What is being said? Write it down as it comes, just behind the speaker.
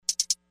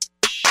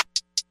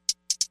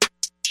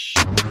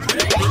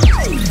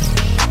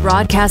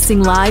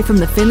Broadcasting live from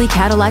the Finley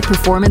Cadillac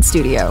Performance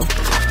Studio.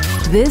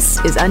 This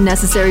is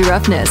Unnecessary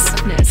Roughness.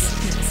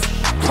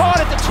 Caught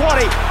at the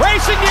 20,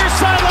 racing near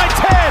sideline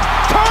 10,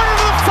 Turner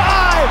to the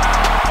 5,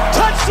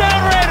 touchdown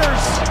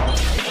Raiders.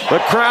 The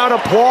crowd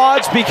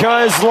applauds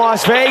because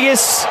Las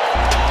Vegas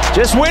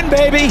just win,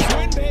 baby.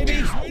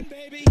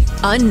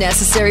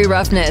 Unnecessary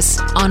Roughness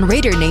on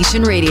Raider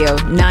Nation Radio,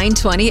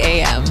 920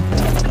 AM.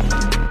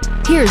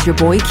 Here's your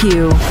boy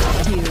Q.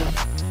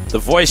 The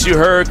voice you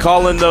heard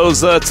calling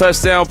those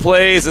touchdown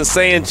plays and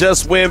saying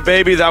just win,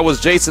 baby, that was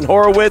Jason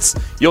Horowitz.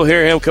 You'll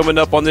hear him coming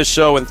up on this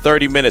show in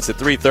 30 minutes at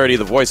 3:30.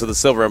 The voice of the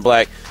Silver and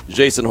Black,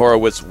 Jason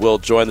Horowitz, will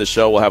join the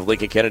show. We'll have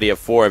Lincoln Kennedy at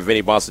 4 and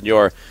Vinny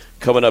Bonsignore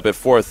coming up at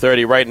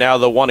 4:30. Right now,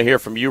 they'll want to hear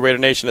from you, Raider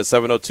Nation, at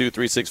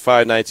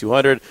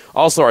 702-365-9200.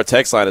 Also, our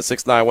text line at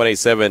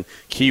 69187,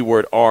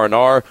 keyword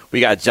R&R. We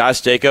got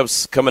Josh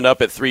Jacobs coming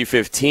up at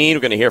 3:15.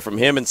 We're going to hear from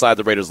him inside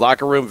the Raiders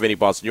locker room. Vinny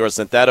Bonsignore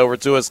sent that over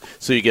to us,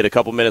 so you get a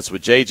couple minutes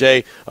with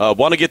JJ.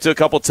 Want to get to a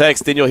couple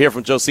texts, then you'll hear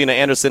from Josina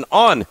Anderson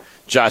on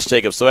Josh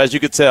Jacobs. So as you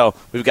can tell,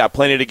 we've got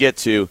plenty to get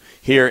to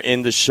here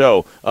in the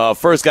show.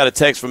 First, got a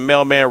text from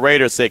Mailman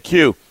Raider, said,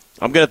 Q,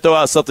 I'm going to throw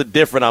out something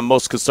different I'm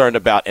most concerned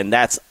about, and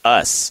that's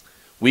us.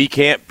 We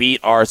can't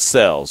beat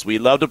ourselves. We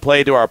love to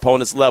play to our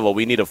opponent's level.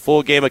 We need a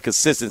full game of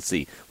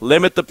consistency,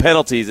 limit the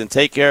penalties, and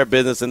take care of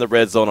business in the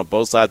red zone on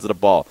both sides of the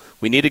ball.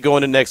 We need to go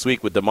into next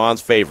week with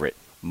DeMond's favorite,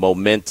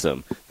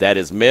 momentum. That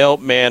is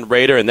Mailman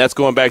Raider, and that's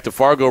going back to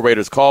Fargo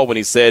Raiders' call when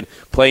he said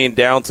playing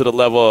down to the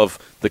level of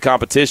the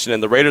competition,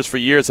 and the Raiders for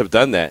years have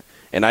done that.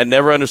 And I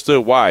never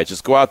understood why.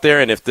 Just go out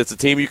there, and if it's a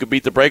team you can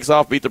beat the brakes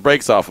off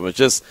them. It's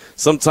just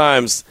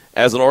sometimes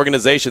as an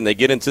organization they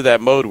get into that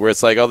mode where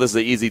it's like, oh, this is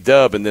an easy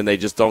dub, and then they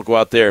just don't go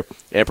out there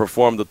and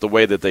perform the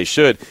way that they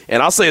should.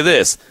 And I'll say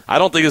this. I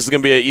don't think this is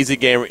going to be an easy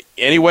game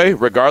anyway,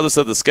 regardless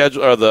of the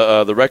schedule or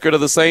the record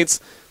of the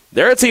Saints.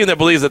 They're a team that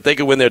believes that they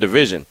can win their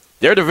division.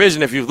 Their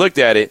division, if you've looked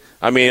at it,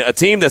 I mean, a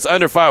team that's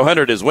under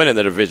 500 is winning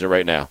the division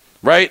right now.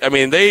 Right? I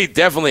mean, they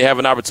definitely have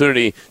an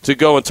opportunity to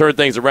go and turn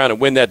things around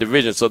and win that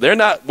division. So they're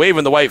not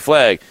waving the white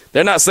flag.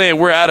 They're not saying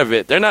we're out of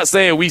it. They're not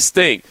saying we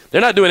stink. They're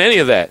not doing any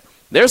of that.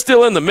 They're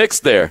still in the mix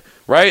there,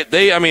 right?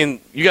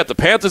 You got the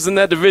Panthers in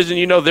that division.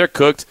 You know they're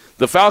cooked.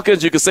 The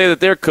Falcons, you can say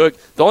that they're cooked.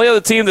 The only other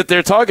team that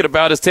they're talking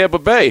about is Tampa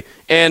Bay.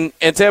 And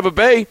Tampa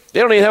Bay, they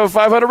don't even have a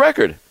 500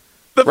 record.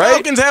 The right?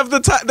 Falcons have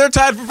they're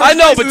tied for first I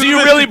know, place but do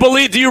you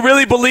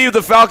really believe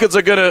the Falcons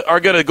are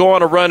gonna go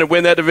on a run and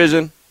win that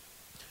division?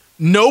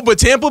 No, but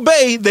Tampa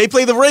Bay, they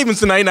play the Ravens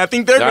tonight, and I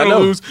think they're going to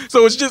lose.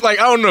 So it's just like,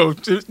 I don't know,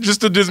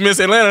 just to dismiss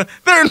Atlanta.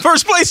 They're in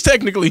first place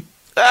technically.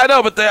 I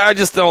know, but I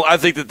just don't. I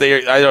think that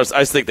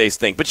I think they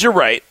stink. But you're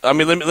right. I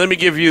mean, let me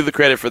give you the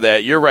credit for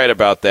that. You're right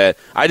about that.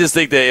 I just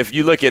think that if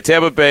you look at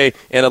Tampa Bay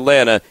and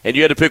Atlanta, and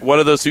you had to pick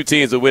one of those two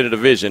teams to win a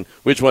division,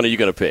 which one are you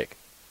going to pick?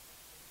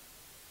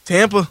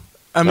 Tampa.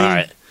 I mean, all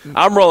right.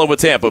 I'm rolling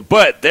with Tampa,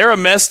 but they're a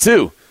mess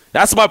too.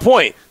 That's my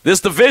point. This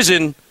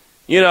division.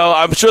 You know,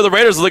 I'm sure the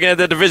Raiders are looking at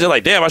that division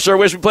like, damn, I sure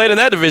wish we played in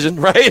that division,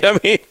 right? I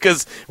mean,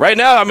 because right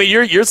now, I mean,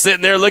 you're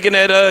sitting there looking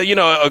at,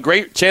 a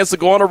great chance to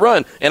go on a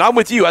run. And I'm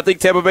with you. I think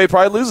Tampa Bay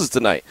probably loses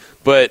tonight.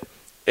 But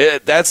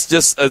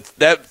that's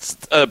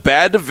a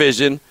bad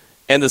division.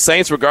 And the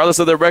Saints, regardless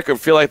of their record,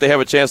 feel like they have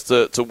a chance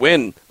to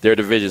win their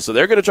division. So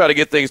they're going to try to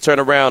get things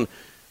turned around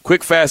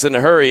quick, fast, in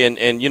a hurry.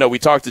 And we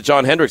talked to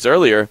John Hendricks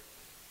earlier.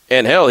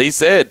 And, hell, he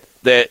said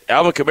that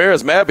Alvin Kamara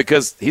is mad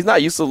because he's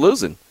not used to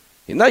losing.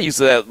 He's not used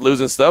to that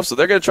losing stuff, so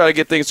they're going to try to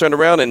get things turned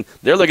around, and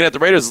they're looking at the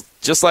Raiders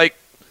just like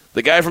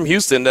the guy from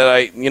Houston that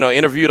I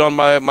interviewed on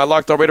my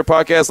Locked On Raider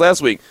podcast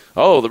last week.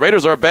 Oh, the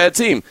Raiders are a bad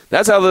team.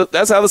 That's how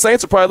the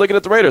Saints are probably looking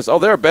at the Raiders. Oh,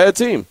 they're a bad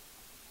team.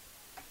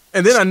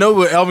 And then I know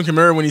with Alvin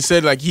Kamara when he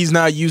said like he's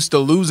not used to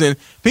losing,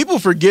 people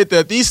forget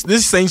that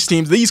this Saints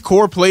teams, these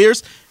core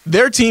players,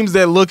 they're teams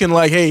that looking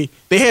like, hey,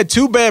 they had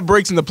two bad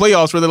breaks in the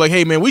playoffs where they're like,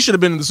 hey man, we should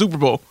have been in the Super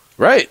Bowl.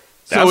 Right.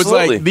 So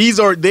Absolutely. It's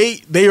like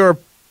they are.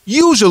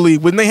 Usually,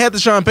 when they had the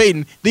Sean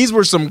Payton, these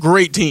were some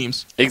great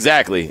teams.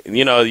 Exactly.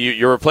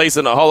 You're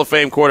replacing a Hall of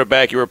Fame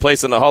quarterback. You're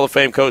replacing a Hall of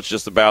Fame coach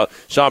just about.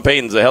 Sean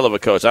Payton's a hell of a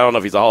coach. I don't know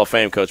if he's a Hall of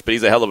Fame coach, but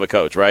he's a hell of a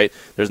coach, right?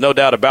 There's no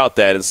doubt about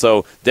that. And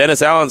so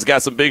Dennis Allen's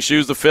got some big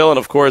shoes to fill. And,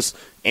 of course,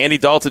 Andy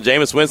Dalton,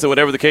 Jameis Winston,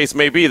 whatever the case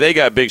may be, they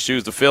got big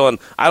shoes to fill. And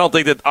I don't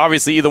think that,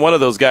 obviously, either one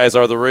of those guys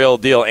are the real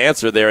deal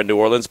answer there in New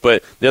Orleans,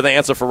 but they're the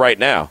answer for right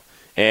now.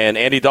 And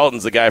Andy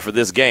Dalton's the guy for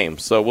this game.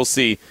 So we'll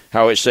see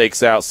how it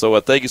shakes out. So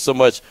thank you so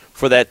much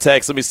for that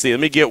text. Let me see.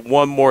 Let me get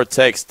one more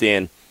text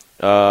in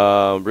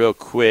real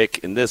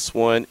quick. And this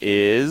one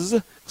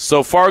is,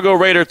 so Fargo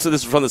Raider, this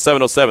is from the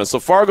 707. So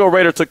Fargo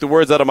Raider took the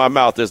words out of my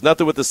mouth. There's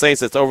nothing with the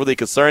Saints that's overly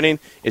concerning.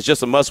 It's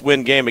just a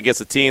must-win game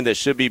against a team that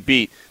should be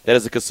beat. That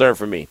is a concern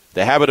for me.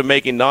 The habit of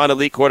making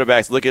non-elite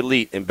quarterbacks look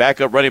elite and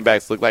backup running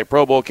backs look like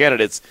Pro Bowl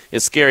candidates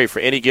is scary for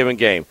any given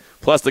game.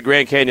 Plus, the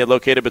Grand Canyon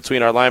located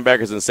between our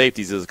linebackers and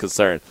safeties is a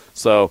concern.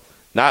 So,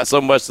 not so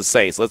much the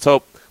Saints. Let's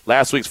hope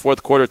last week's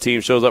fourth quarter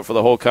team shows up for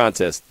the whole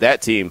contest.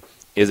 That team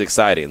is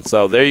exciting.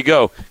 So, there you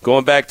go.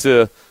 Going back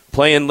to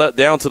playing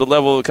down to the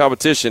level of the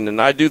competition,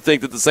 and I do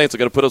think that the Saints are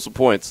going to put up some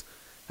points.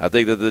 I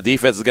think that the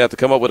defense is going to have to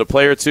come up with a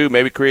play or two,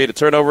 maybe create a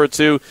turnover or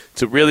two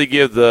to really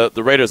give the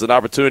Raiders an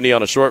opportunity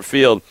on a short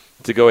field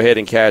to go ahead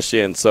and cash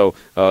in. So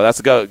that's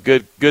a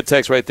good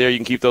text right there. You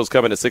can keep those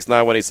coming at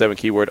 69187,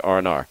 keyword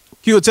R&R.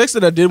 Q, a text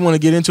that I did want to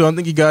get into, I don't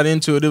think you got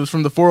into it. It was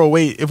from the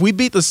 408. If we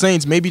beat the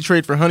Saints, maybe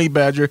trade for Honey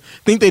Badger,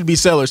 think they'd be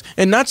sellers.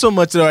 And not so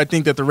much that I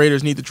think that the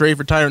Raiders need to trade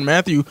for Tyrann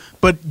Mathieu,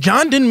 but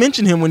John didn't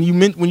mention him when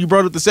you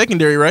brought up the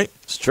secondary, right?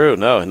 It's true.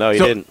 No, he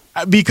didn't.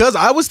 Because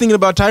I was thinking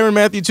about Tyrann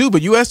Mathieu too,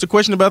 but you asked a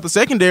question about the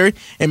secondary,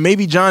 and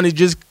maybe John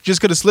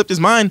just could have slipped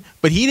his mind,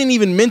 but he didn't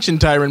even mention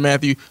Tyrann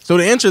Mathieu. So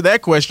to answer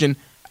that question,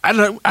 I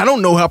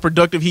don't know how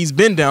productive he's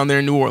been down there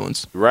in New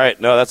Orleans. Right.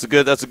 No, that's a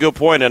good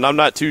point, and I'm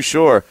not too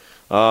sure.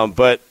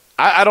 But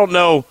I don't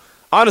know.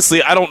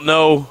 Honestly, I don't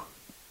know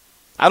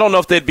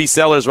if they'd be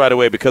sellers right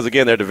away because,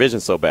 again, their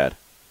division's so bad.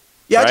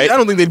 Yeah, right? I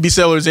don't think they'd be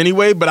sellers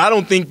anyway, but I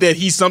don't think that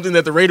he's something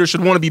that the Raiders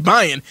should want to be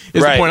buying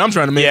is the point I'm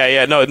trying to make.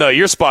 Yeah, no,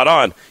 you're spot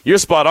on. You're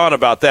spot on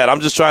about that. I'm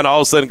just trying to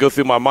all of a sudden go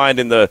through my mind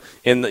in the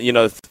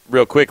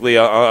real quickly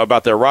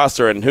about their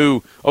roster and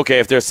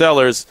if they're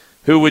sellers,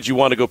 who would you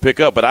want to go pick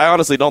up? But I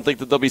honestly don't think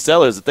that they'll be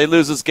sellers. If they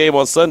lose this game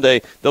on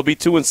Sunday, they'll be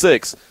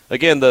 2-6.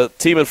 Again, the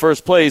team in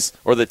first place,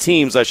 or the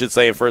teams, I should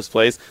say, in first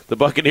place, the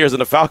Buccaneers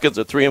and the Falcons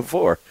are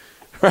 3-4.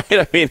 Right?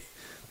 I mean,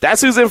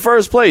 that's who's in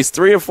first place,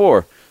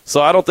 3-4. So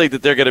I don't think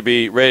that they're going to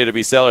be ready to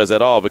be sellers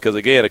at all because,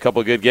 again, a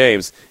couple of good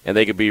games, and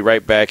they could be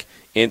right back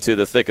into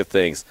the thick of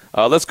things.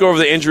 Let's go over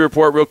the injury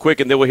report real quick,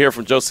 and then we'll hear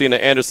from Josina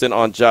Anderson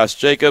on Josh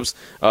Jacobs.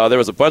 There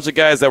was a bunch of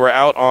guys that were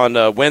out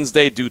on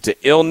Wednesday due to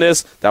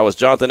illness. That was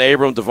Jonathan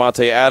Abram,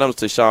 Devontae Adams,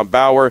 Tashawn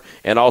Bauer,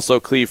 and also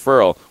Cleve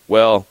Ferrell.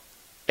 Well,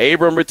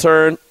 Abram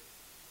returned,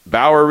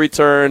 Bauer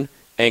returned,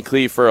 and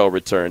Cleve Ferrell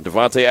returned.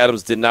 Devontae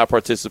Adams did not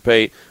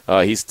participate.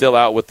 He's still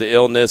out with the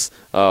illness.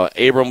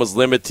 Abram was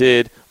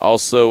limited.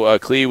 Also,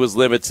 Cleve was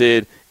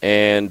limited.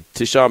 And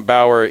Tashawn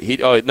Bauer, he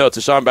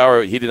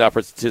did not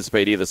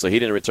participate either, so he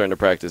didn't return to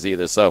practice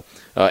either. So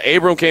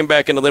Abram came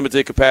back in a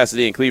limited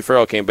capacity, and Cleve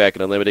Ferrell came back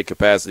in a limited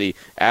capacity.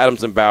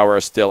 Adams and Bauer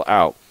are still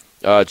out.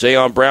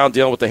 Jayon Brown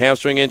dealing with a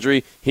hamstring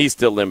injury. He's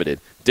still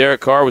limited.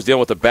 Derek Carr was dealing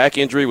with a back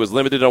injury, was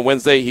limited on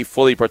Wednesday. He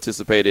fully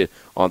participated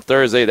on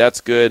Thursday. That's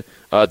good.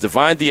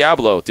 Divine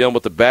Diablo dealing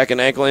with the back and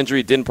ankle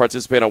injury. Didn't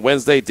participate on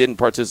Wednesday. Didn't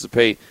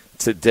participate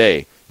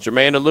today.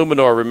 Jermaine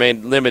Illuminor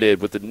remained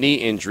limited with the knee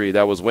injury.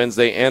 That was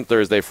Wednesday and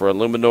Thursday for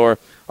Illuminor.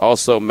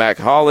 Also, Mac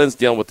Hollins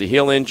dealing with the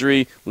heel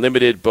injury,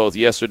 limited both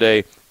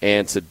yesterday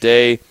and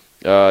today.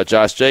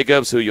 Josh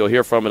Jacobs, who you'll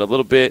hear from in a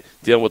little bit,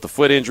 dealing with the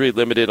foot injury,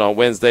 limited on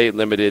Wednesday,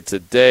 limited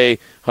today.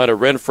 Hunter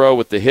Renfrow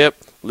with the hip,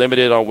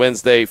 limited on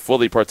Wednesday,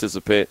 fully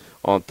participant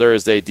on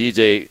Thursday.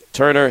 DJ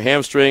Turner,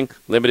 hamstring,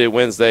 limited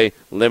Wednesday,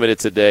 limited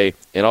today.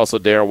 And also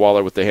Darren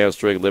Waller with the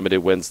hamstring,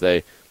 limited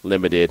Wednesday,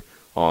 limited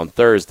on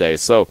Thursday.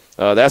 So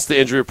that's the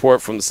injury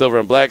report from the Silver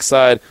and Black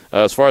side.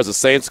 As far as the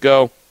Saints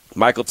go,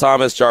 Michael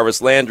Thomas,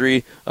 Jarvis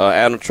Landry,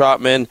 Adam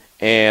Trotman,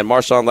 and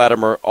Marshawn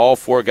Lattimore, all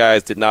four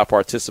guys did not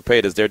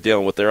participate as they're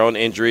dealing with their own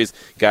injuries.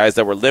 Guys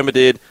that were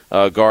limited,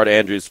 guard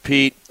Andrews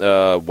Pete,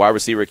 wide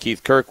receiver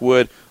Keith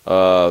Kirkwood,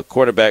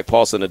 quarterback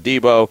Paulson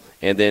Adebo,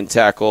 and then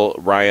tackle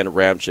Ryan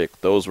Ramchick.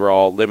 Those were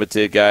all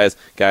limited guys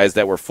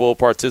that were full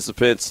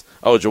participants.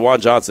 Oh,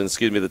 Jawan Johnson,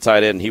 the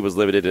tight end, he was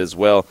limited as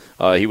well.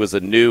 He was a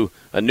new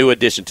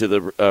addition to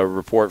the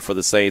report for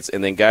the Saints.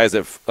 And then guys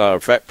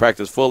that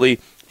practiced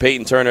fully,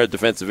 Peyton Turner,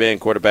 defensive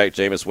end, quarterback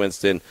Jameis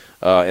Winston,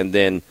 and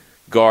then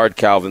guard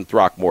Calvin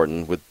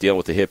Throckmorton dealing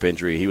with the hip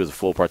injury. He was a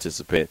full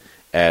participant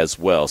as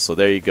well. So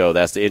there you go.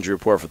 That's the injury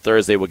report for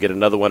Thursday. We'll get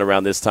another one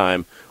around this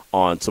time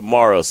on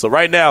tomorrow. So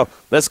right now,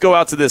 let's go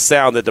out to this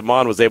sound that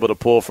Damon was able to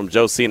pull from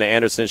Josina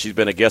Anderson. She's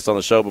been a guest on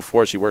the show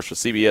before. She works for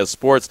CBS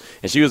Sports,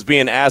 and she was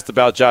being asked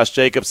about Josh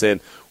Jacobs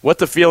and what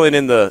the feeling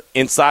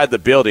inside the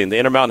building, the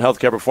Intermountain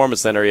Healthcare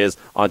Performance Center, is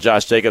on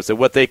Josh Jacobs and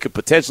what they could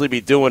potentially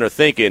be doing or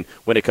thinking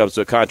when it comes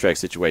to a contract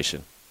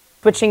situation.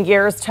 Switching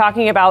gears,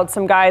 talking about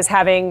some guys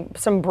having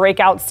some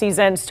breakout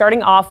season,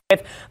 starting off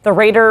with the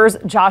Raiders'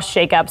 Josh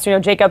Jacobs.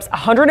 Jacobs,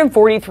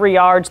 143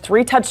 yards,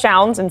 3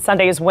 touchdowns in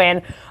Sunday's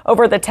win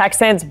over the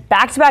Texans.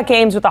 Back-to-back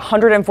games with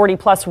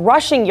 140-plus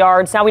rushing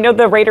yards. Now, we know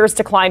the Raiders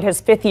declined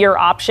his fifth-year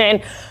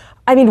option.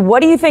 I mean,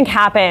 what do you think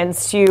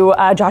happens to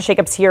Josh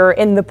Jacobs here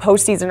in the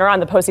postseason, or on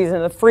the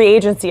postseason, the free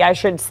agency, I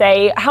should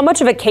say? How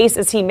much of a case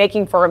is he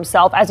making for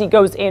himself as he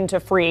goes into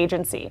free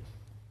agency?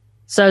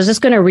 So I was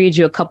just going to read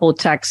you a couple of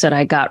texts that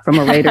I got from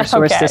a Raider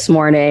source this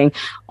morning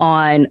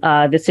on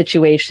the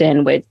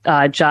situation with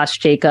Josh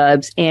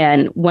Jacobs.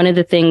 And one of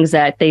the things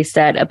that they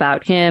said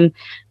about him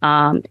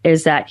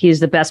is that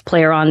he's the best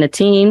player on the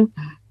team.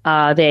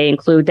 They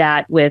include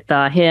that with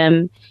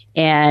him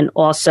and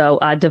also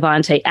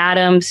Devontae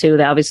Adams, who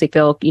they obviously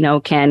feel,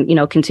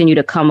 can, continue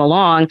to come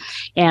along.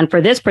 And for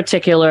this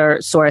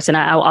particular source, and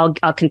I'll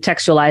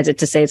contextualize it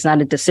to say it's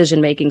not a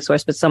decision-making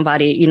source, but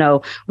somebody,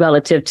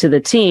 relative to the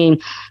team,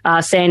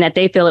 saying that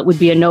they feel it would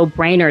be a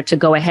no-brainer to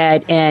go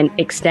ahead and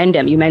extend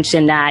him. You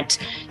mentioned that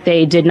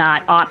they did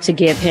not opt to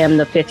give him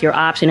the fifth-year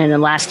option. In the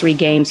last 3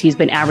 games, he's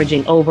been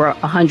averaging over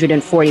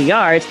 140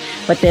 yards.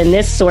 But then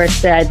this source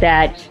said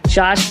that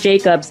Josh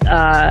Jacobs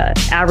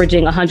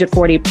averaging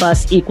 140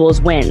 plus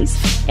equals wins,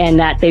 and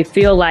that they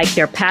feel like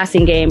their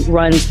passing game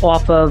runs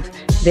off of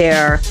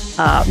their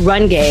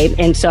run game.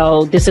 And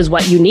so this is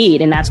what you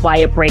need. And that's why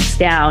it breaks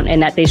down,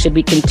 and that they should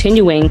be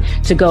continuing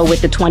to go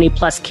with the 20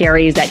 plus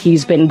carries that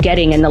he's been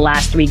getting in the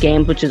last 3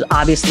 games, which has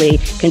obviously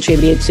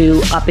contributed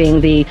to upping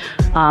the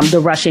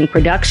rushing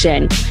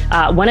production.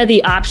 One of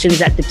the options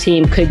that the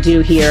team could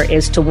do here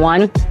is to,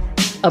 one,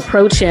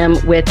 approach him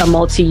with a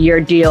multi-year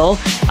deal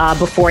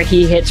before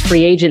he hits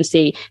free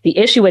agency. The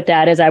issue with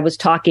that, as I was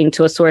talking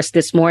to a source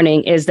this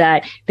morning, is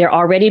that they're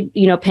already,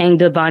 paying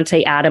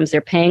Davante Adams,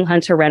 they're paying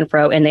Hunter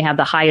Renfrow, and they have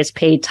the highest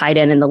paid tight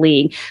end in the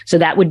league. So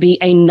that would be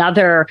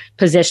another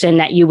position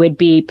that you would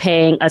be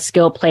paying a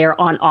skill player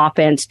on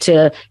offense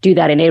to do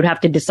that. And they would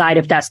have to decide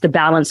if that's the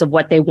balance of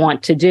what they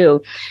want to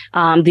do.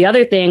 The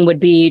other thing would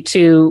be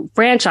to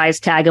franchise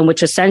tag him,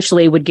 which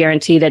essentially would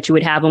guarantee that you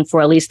would have him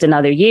for at least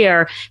another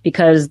year,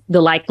 because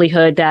the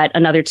likelihood that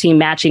another team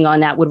matching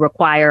on that would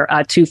require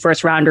 2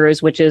 first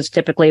rounders, which is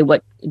typically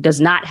what does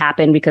not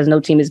happen because no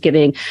team is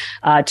giving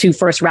 2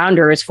 first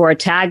rounders for a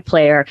tag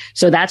player.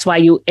 So that's why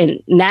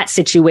in that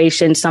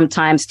situation,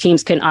 sometimes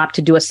teams can opt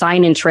to do a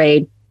sign and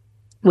trade,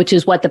 which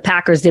is what the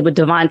Packers did with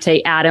Davante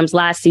Adams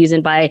last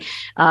season by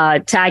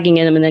tagging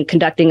him and then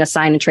conducting a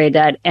sign and trade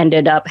that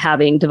ended up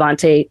having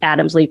Davante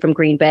Adams leave from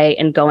Green Bay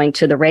and going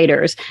to the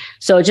Raiders.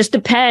 So it just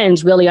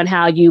depends really on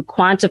how you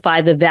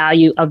quantify the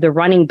value of the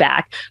running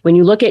back. When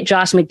you look at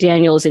Josh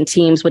McDaniels and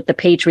teams with the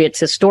Patriots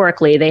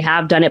historically, they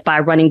have done it by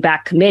running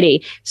back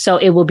committee. So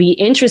it will be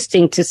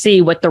interesting to see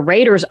what the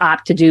Raiders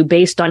opt to do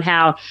based on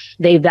how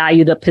they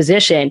value the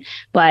position.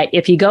 But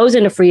if he goes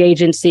into free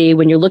agency,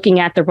 when you're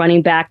looking at the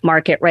running back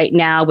market right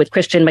now, with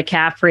Christian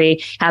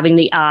McCaffrey having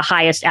the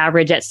highest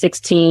average at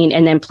 16,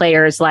 and then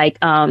players like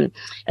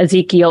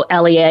Ezekiel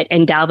Elliott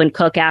and Dalvin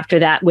Cook after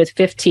that with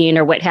 15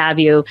 or what have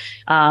you,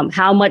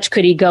 how much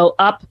could he go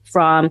up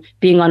from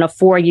being on a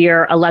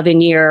 4-year,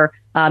 $11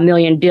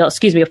 million deal, a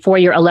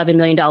 $4-year, $11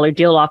 million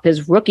deal off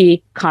his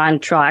rookie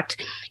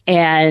contract.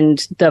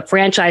 And the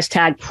franchise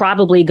tag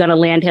probably going to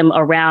land him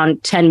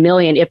around $10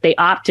 million if they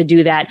opt to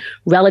do that,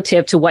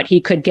 relative to what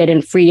he could get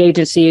in free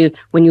agency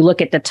when you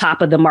look at the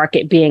top of the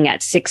market being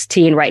at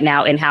 16 right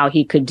now and how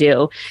he could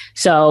do.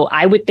 So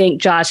I would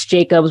think Josh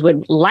Jacobs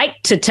would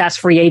like to test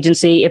free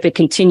agency if it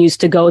continues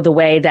to go the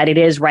way that it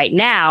is right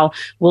now.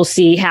 We'll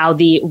see how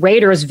the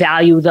Raiders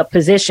value the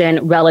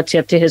position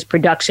relative to his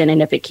production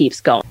and if it keeps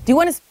going. Do you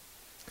want to...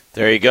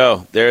 There you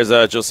go. There's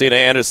Josina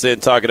Anderson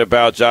talking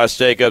about Josh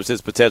Jacobs,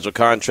 his potential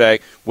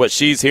contract, what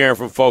she's hearing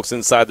from folks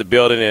inside the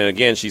building. And,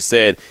 again, she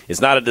said it's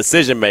not a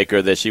decision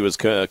maker that she was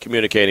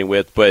communicating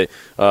with, but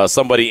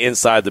somebody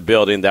inside the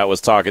building that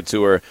was talking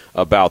to her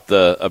about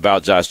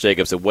Josh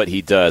Jacobs and what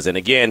he does. And,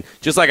 again,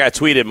 just like I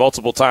tweeted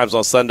multiple times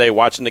on Sunday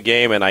watching the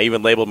game, and I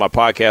even labeled my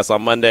podcast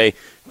on Monday,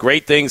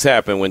 great things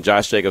happen when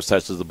Josh Jacobs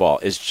touches the ball.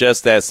 It's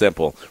just that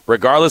simple.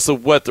 Regardless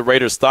of what the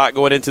Raiders thought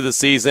going into the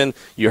season,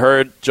 you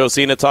heard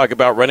Josina talk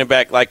about running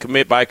back by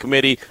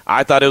committee.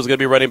 I thought it was going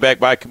to be running back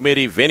by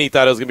committee. Vinny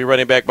thought it was going to be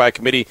running back by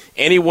committee.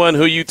 Anyone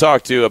who you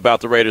talked to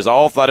about the Raiders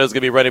all thought it was going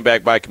to be running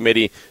back by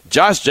committee.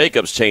 Josh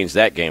Jacobs changed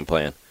that game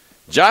plan.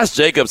 Josh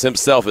Jacobs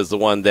himself is the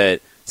one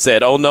that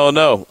said, oh,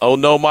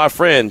 no, my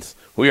friends,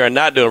 we are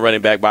not doing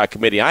running back by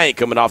committee. I ain't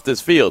coming off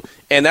this field.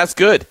 And that's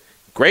good.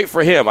 Great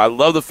for him. I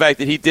love the fact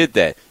that he did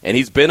that. And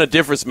he's been a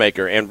difference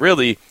maker. And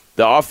really,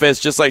 the offense,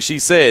 just like she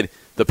said,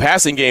 the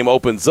passing game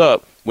opens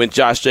up when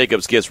Josh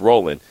Jacobs gets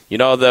rolling. You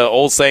know the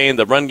old saying,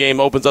 the run game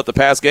opens up the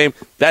pass game?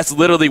 That's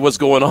literally what's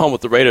going on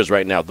with the Raiders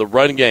right now. The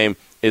run game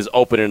is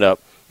opening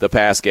up the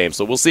pass game.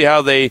 So we'll see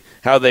how they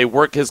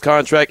work his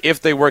contract, if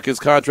they work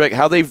his contract,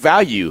 how they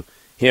value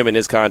him and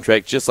his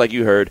contract, just like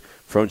you heard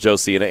from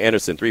Josina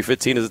Anderson.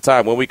 3:15 is the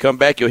time. When we come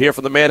back, you'll hear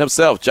from the man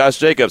himself, Josh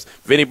Jacobs.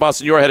 Vinny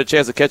Bonsignore had a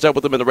chance to catch up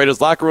with him in the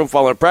Raiders locker room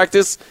following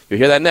practice. You'll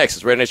hear that next.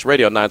 It's Raider Nation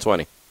Radio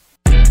 920.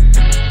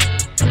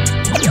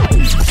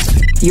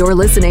 You're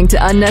listening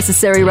to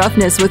Unnecessary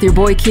Roughness with your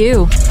boy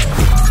Q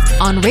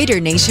on Raider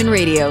Nation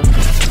Radio.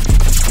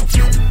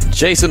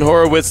 Jason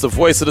Horowitz, the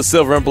voice of the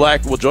Silver and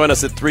Black, will join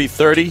us at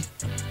 3:30.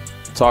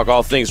 Talk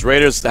all things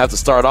Raiders. I have to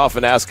start off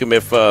and ask him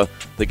if the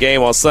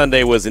game on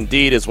Sunday was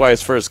indeed his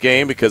wife's first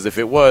game, because if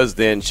it was,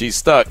 then she's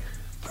stuck.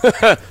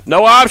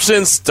 No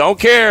options. Don't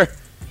care.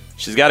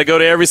 She's got to go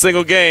to every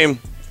single game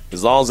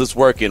as long as it's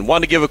working.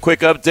 Wanted to give a quick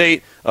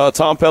update.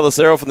 Tom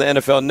Pelissero from the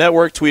NFL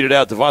Network tweeted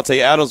out Davante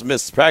Adams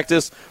missed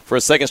practice for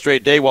a second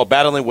straight day while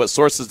battling what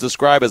sources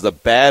describe as a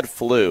bad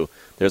flu.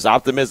 There's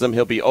optimism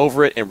he'll be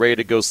over it and ready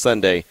to go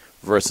Sunday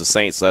versus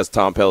Saints. So that's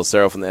Tom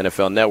Pelissero from the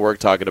NFL Network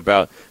talking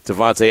about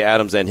Davante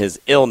Adams and his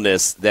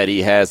illness that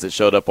he has that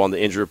showed up on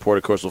the injury report.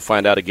 Of course, we'll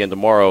find out again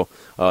tomorrow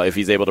if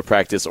he's able to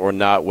practice or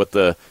not, what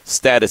the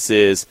status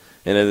is,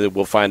 and then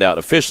we'll find out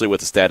officially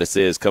what the status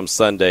is come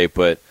Sunday.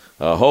 But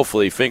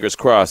hopefully, fingers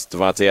crossed,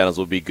 Davante Adams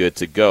will be good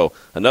to go.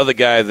 Another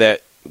guy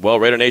that well,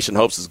 Raider Nation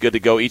hopes is good to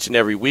go each and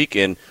every week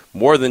and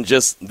more than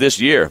just this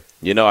year.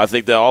 I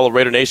think that all of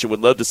Raider Nation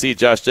would love to see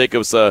Josh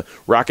Jacobs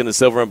rocking the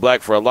silver and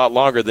black for a lot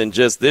longer than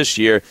just this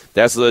year.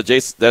 That's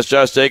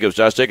Josh Jacobs.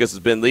 Josh Jacobs has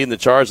been leading the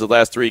charge the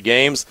last 3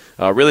 games.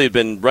 Really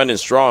been running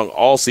strong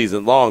all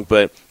season long,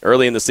 but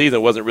early in the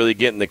season wasn't really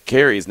getting the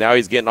carries. Now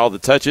he's getting all the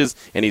touches,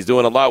 and he's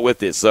doing a lot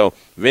with it. So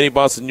Vinny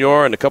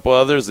Bonsignore and a couple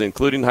others,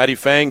 including Heidi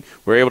Fang,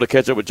 were able to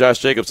catch up with Josh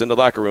Jacobs in the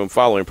locker room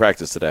following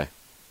practice today.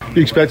 Do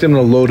you expect him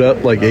to load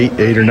up like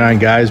eight or nine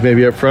guys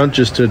maybe up front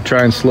just to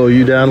try and slow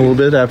you down a little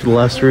bit after the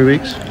last 3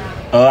 weeks?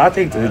 I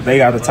think that they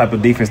got the type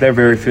of defense. They're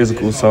very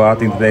physical, so I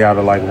think that they got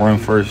to run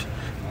first,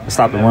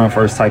 stop the run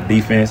first type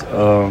defense.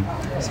 So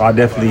I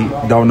definitely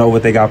don't know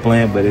what they got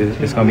planned, but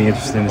it's going to be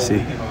interesting to see.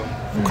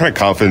 What kind of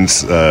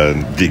confidence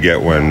do you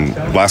get when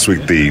last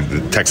week the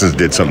Texans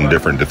did something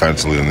different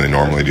defensively than they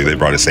normally do? They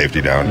brought a safety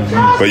down,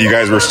 but you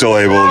guys were still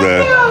able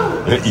to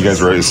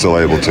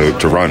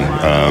run.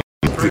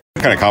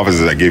 What kind of confidence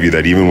does that give you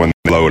that even when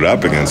they load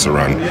up against the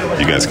run,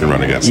 you guys can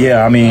run against it?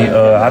 Yeah,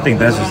 I think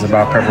that's just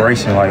about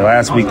preparation. Like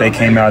last week, they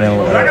came out in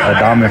a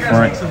dominant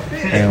front,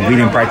 and we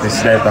didn't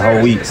practice that the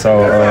whole week.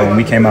 So when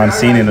we came out and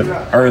seen it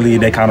early,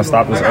 they kind of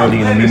stopped us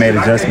early, and we made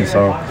adjustments.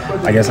 So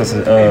I guess that's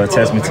a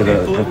testament to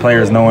the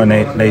players knowing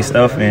they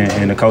stuff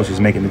and the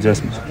coaches making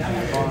adjustments.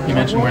 You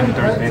mentioned wearing the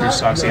Darth Vader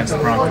socks against the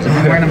Broncos. Have you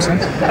been wearing them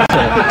since?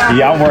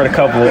 Yeah, I wore them a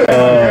couple of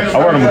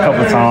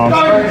times,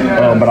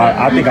 but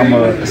I think I'm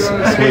going to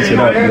switch it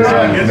up this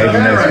week, maybe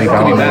next week.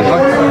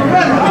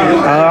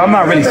 I'm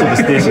not really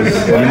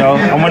superstitious,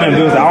 I'm one of them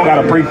dudes that I don't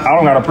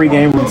got a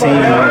pregame routine.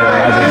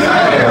 I just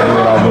do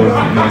what I do.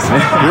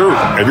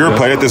 Have you ever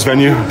played at this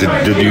venue?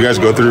 Did you guys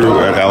go through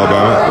at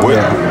Alabama?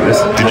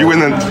 Did you win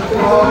the?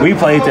 We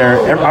played there.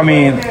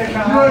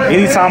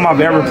 Anytime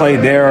I've ever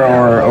played there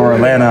or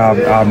Atlanta,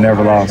 I've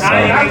never lost. So.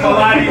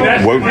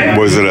 What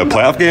was it, a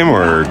playoff game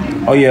or?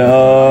 Oh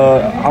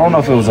yeah, I don't know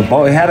if it was a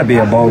bowl. It had to be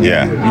a bowl game.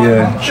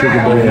 Yeah,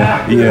 Sugar Bowl.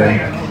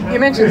 Yeah. You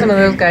mentioned some of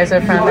those guys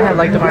up front that had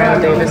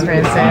Demario Davis, for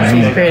instance.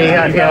 He's pretty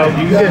good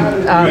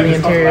on the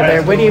interior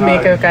there. What do you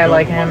make of a guy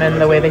like him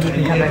and the way that he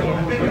can come at you?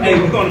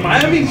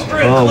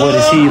 What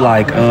is he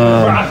like?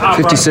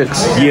 56.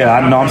 Yeah,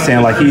 I know. I'm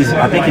saying I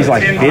think he's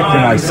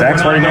 5th in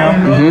sacks right now.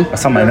 Mm-hmm.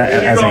 Something like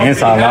that. As an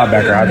inside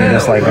linebacker, I think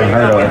that's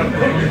unheard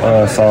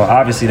of. So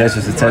obviously that's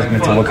just a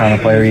testament to what kind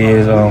of player he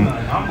is.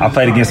 I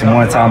played against him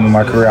one time in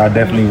my career. I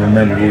definitely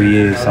remember who he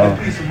is. So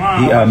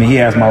he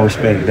has my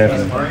respect,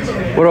 definitely.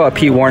 What about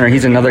P. Warner?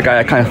 He's another guy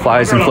that kind of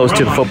flies and flows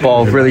to the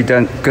football, really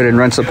good in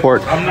run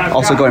support,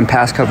 also good in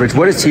pass coverage.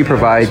 What does he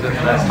provide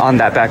on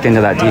that back end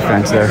of that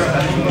defense there?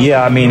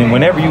 Yeah,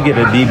 whenever you get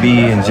a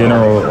DB in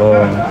general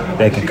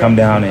that can come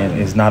down and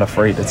is not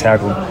afraid to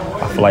tackle,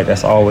 I feel like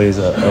that's always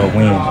a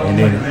win. And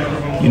then,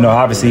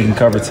 obviously he can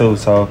cover too.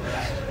 So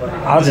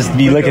I'll just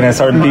be looking at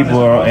certain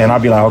people and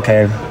I'll be like,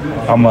 okay,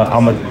 I'm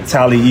a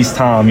tally each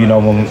time,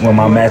 when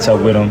my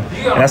matchup with them.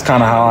 And that's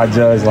kind of how I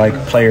judge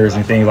players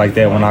and things like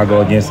that when I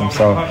go against them.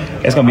 So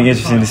it's going to be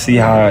interesting to see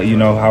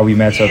how we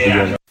match up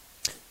together.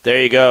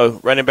 There you go.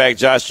 Running back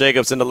Josh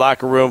Jacobs in the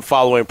locker room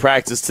following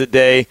practice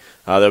today.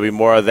 There'll be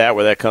more of that,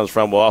 where that comes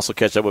from. We'll also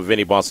catch up with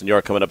Vinny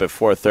Bonsignore coming up at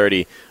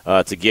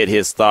 4:30 to get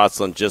his thoughts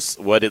on just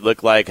what it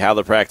looked like, how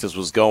the practice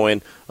was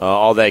going,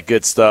 all that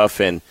good stuff.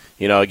 And,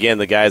 again,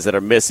 the guys that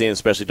are missing,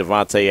 especially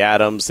Devontae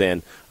Adams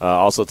and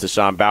also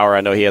Tashawn Bauer.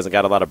 I know he hasn't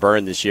got a lot of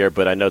burn this year,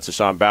 but I know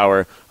Tashawn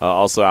Bauer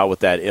also out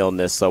with that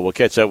illness. So we'll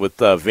catch up with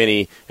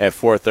Vinny at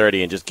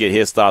 4:30 and just get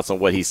his thoughts on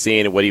what he's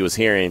seeing and what he was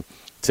hearing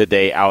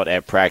today out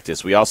at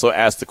practice. We also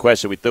asked the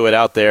question. We threw it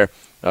out there,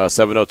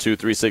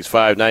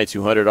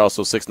 702-365-9200,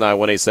 also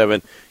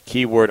 69187,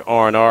 keyword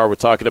R&R. We're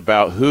talking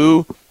about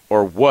who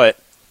or what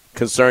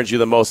concerns you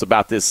the most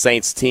about this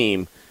Saints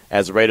team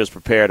as the Raiders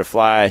prepare to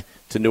fly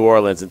to New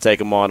Orleans and take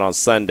them on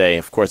Sunday.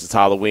 Of course, it's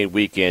Halloween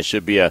weekend.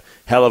 Should be a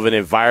hell of an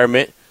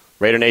environment.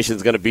 Raider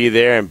Nation's going to be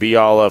there and be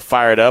all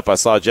fired up. I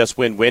saw Just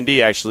Win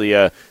Wendy actually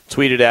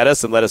tweeted at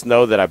us and let us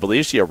know that I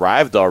believe she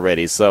arrived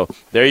already. So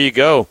there you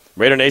go.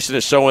 Raider Nation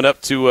is showing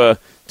up to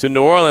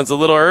New Orleans a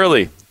little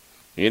early.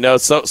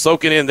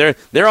 Soaking in.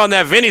 They're on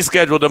that Vinny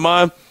schedule,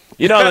 Damon.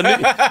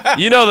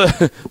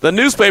 The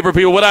newspaper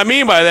people. What I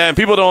mean by that, and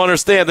people don't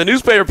understand, the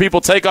newspaper people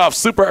take off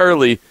super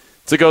early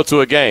to go to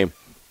a game.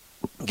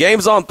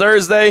 Games on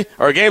Thursday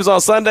or games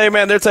on Sunday,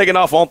 man, they're taking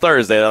off on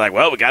Thursday. They're like,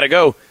 well, we got to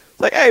go.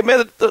 Like, hey,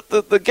 man,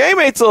 the game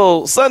ain't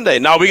till Sunday.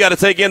 No, we got to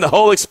take in the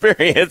whole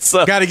experience.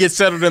 Got to get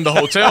settled in the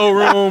hotel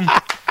room,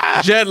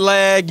 jet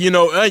lag,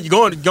 you're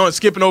going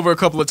skipping over a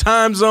couple of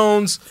time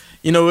zones.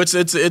 It's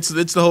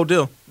the whole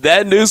deal.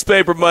 That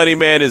newspaper money,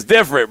 man, is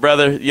different,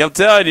 brother. I'm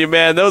telling you,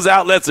 man, those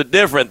outlets are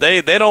different.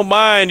 They don't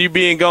mind you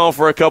being gone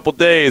for a couple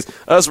days.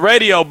 Us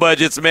radio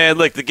budgets, man,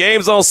 look, the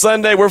game's on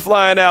Sunday. We're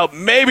flying out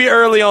maybe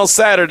early on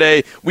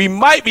Saturday. We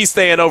might be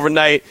staying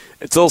overnight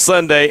until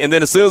Sunday. And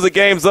then as soon as the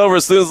game's over,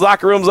 as soon as the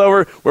locker room's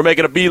over, we're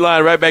making a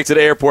beeline right back to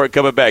the airport and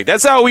coming back.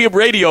 That's how we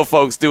radio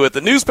folks do it.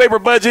 The newspaper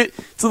budget,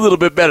 it's a little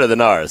bit better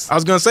than ours. I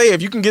was going to say,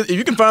 if you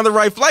can find the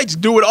right flights,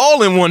 do it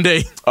all in one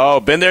day. Oh,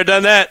 been there,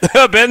 done that.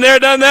 Been there,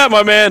 done that,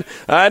 my man.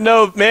 I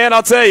know, man.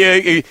 I'll tell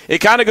you, it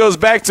kind of goes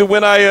back to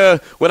when I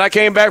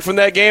came back from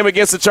that game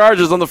against the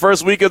Chargers on the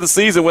first week of the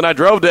season when I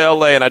drove to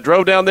L.A. and I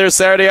drove down there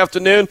Saturday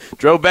afternoon,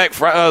 drove back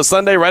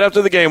Sunday right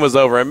after the game was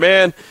over. And,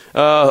 man,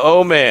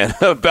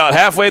 about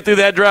halfway through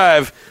that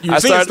drive, I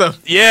started seeing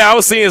stuff. Yeah, I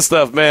was seeing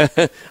stuff, man.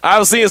 I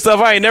was seeing stuff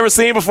I ain't never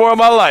seen before in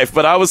my life,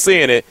 but I was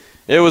seeing it.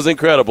 It was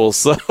incredible.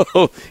 So,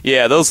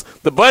 yeah,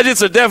 the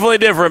budgets are definitely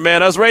different,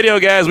 man. Us radio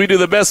guys, we do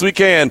the best we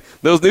can.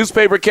 Those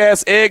newspaper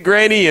cats, Ed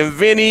Graney and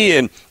Vinny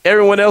and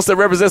everyone else that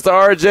represents the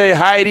RJ,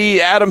 Heidi,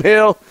 Adam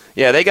Hill,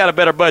 yeah, they got a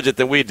better budget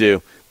than we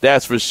do.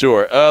 That's for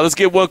sure. Let's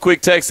get one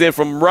quick text in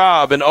from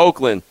Rob in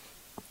Oakland.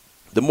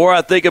 The more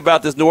I think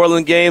about this New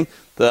Orleans game,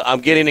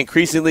 I'm getting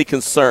increasingly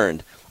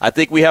concerned. I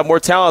think we have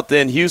more talent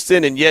than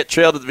Houston and yet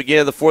trailed at the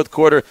beginning of the fourth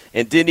quarter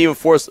and didn't even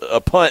force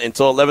a punt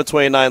until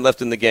 11:29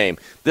 left in the game.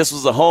 This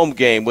was a home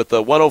game with a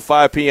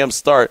 1:05 p.m.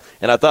 start,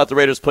 and I thought the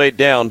Raiders played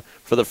down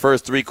for the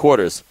first three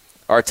quarters.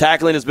 Our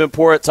tackling has been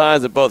poor at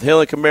times, and both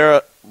Hill and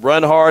Kamara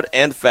run hard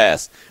and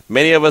fast.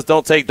 Many of us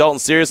don't take Dalton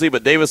seriously,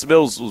 but Davis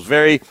Mills was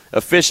very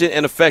efficient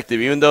and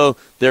effective, even though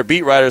their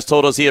beat writers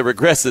told us he had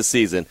regressed this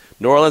season.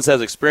 New Orleans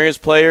has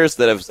experienced players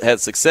that have had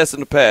success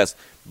in the past.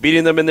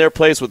 Beating them in their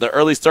place with an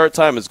early start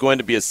time is going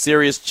to be a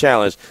serious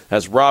challenge.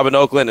 That's Rob in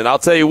Oakland. And I'll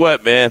tell you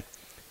what, man,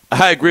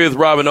 I agree with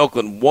Rob in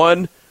Oakland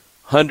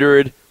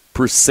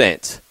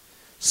 100%,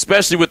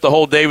 especially with the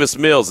whole Davis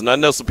Mills. And I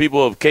know some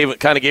people have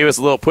kind of gave us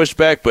a little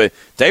pushback, but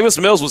Davis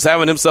Mills was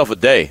having himself a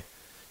day.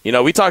 You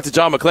know, we talked to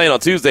John McClain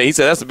on Tuesday. He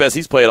said that's the best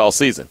he's played all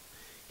season.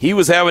 He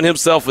was having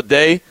himself a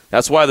day.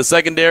 That's why the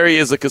secondary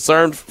is a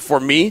concern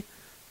for me,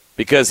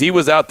 because he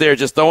was out there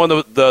just throwing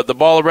the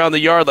ball around the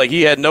yard like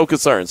he had no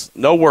concerns,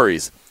 no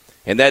worries.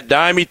 And that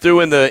dime he threw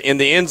in the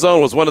end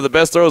zone was one of the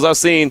best throws I've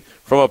seen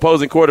from an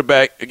opposing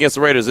quarterback against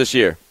the Raiders this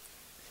year.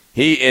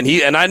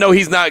 And I know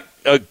he's not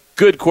a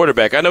good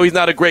quarterback. I know he's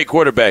not a great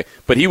quarterback,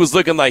 but he was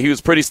looking like he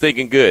was pretty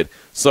stinking good.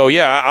 So,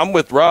 yeah, I'm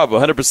with Rob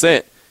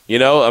 100%. You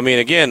know, I mean,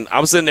 again,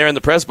 I'm sitting there in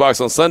the press box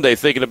on Sunday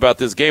thinking about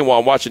this game while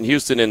I'm watching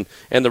Houston and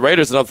the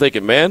Raiders, and I'm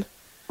thinking, man,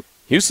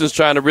 Houston's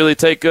trying to really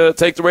take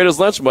the Raiders'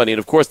 lunch money. And,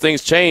 of course,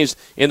 things changed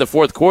in the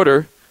fourth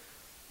quarter.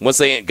 Once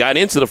they got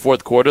into the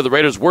fourth quarter, the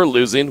Raiders were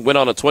losing, went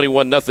on a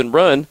 21-0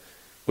 run,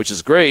 which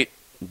is great.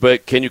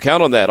 But can you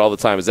count on that all the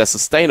time? Is that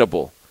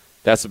sustainable?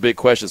 That's a big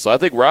question. So I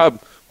think,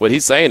 Rob, what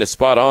he's saying is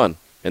spot on.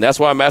 And that's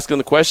why I'm asking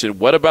the question,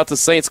 what about the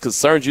Saints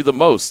concerns you the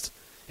most?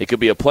 It could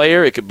be a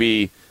player. It could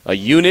be a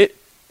unit.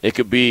 It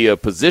could be a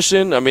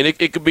position. I mean,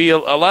 it could be a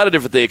lot of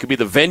different things. It could be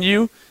the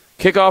venue,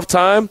 kickoff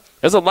time.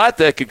 There's a lot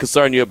that could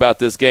concern you about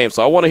this game.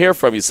 So I want to hear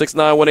from you.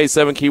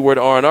 69187, keyword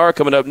R&R.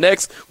 Coming up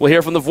next, we'll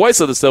hear from the voice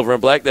of the Silver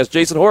and Black. That's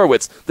Jason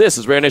Horowitz. This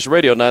is Raider Nation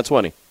Radio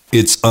 920.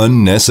 It's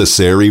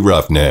unnecessary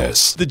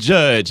roughness. The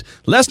judge,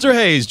 Lester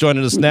Hayes,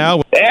 joining us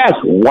now. That's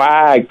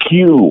why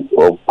Q,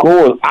 of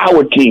course,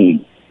 our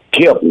team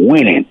kept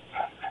winning,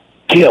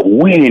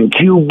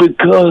 Q,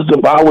 because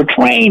of our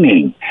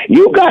training.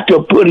 You got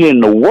to put in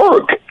the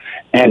work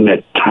and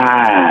the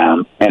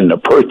time and the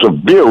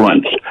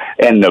perseverance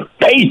and the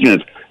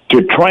patience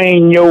to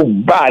train your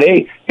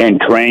body and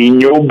train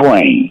your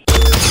brain.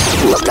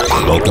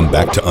 Welcome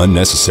back to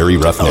Unnecessary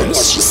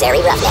Roughness.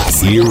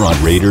 Here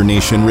on Raider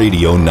Nation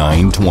Radio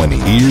 920.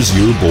 Here's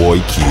your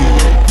boy Q.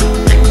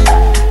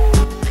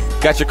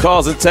 Got your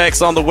calls and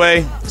texts on the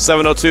way.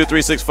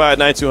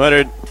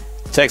 702-365-9200.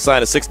 Text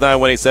line is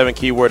 69187,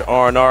 keyword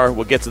R&R.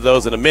 We'll get to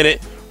those in a minute.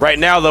 Right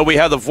now, though, we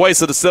have the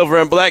voice of the Silver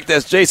and Black.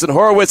 That's Jason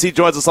Horowitz. He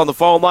joins us on the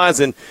phone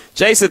lines. And,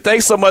 Jason,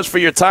 thanks so much for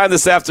your time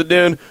this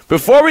afternoon.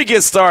 Before we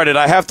get started,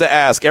 I have to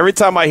ask, every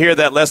time I hear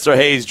that Lester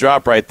Hayes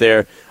drop right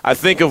there, I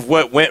think of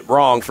what went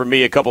wrong for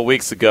me a couple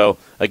weeks ago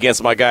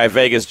against my guy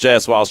Vegas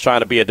Jess while I was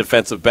trying to be a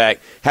defensive back.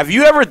 Have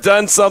you ever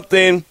done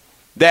something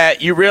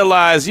that you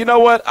realize, you know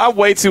what, I'm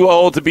way too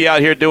old to be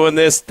out here doing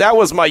this? That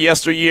was my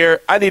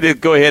yesteryear. I need to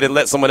go ahead and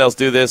let someone else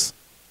do this.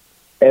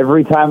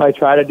 Every time I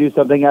try to do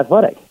something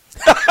athletic.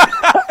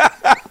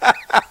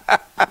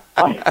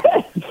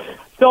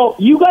 So,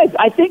 you guys,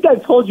 I think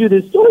I've told you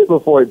this story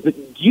before, but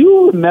do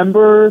you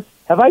remember,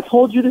 have I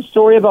told you the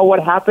story about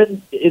what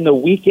happened in the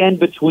weekend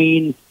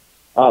between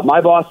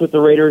my boss with the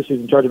Raiders, who's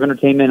in charge of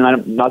entertainment, and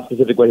I'm not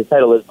specific what his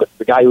title is, but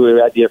the guy who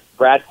had the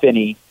Brad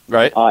Finney,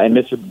 right, and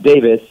Mr.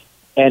 Davis,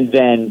 and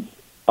then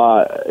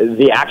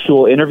the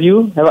actual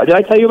interview? Did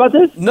I tell you about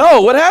this?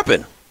 No, what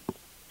happened?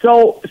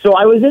 So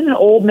I was in an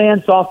old man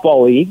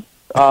softball league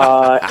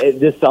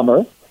this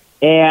summer,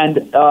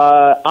 and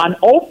on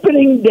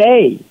opening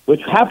day,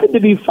 which happened to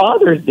be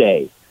Father's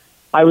Day,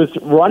 I was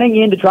running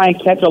in to try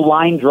and catch a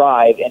line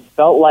drive and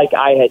felt like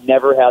I had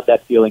never had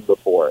that feeling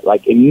before.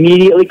 Like,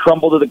 immediately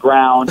crumbled to the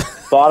ground,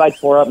 thought I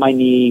tore up my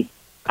knee.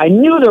 I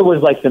knew there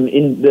was like some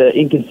the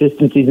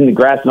inconsistencies in the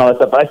grass and all that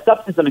stuff, but I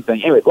stuffed in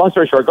something. Anyway, long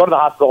story short, I go to the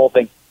hospital, whole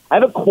thing. I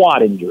have a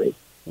quad injury.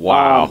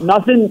 Wow.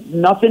 Nothing,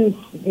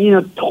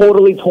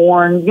 totally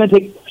torn. It's going to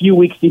take a few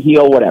weeks to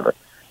heal, whatever.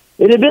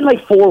 It had been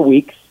like 4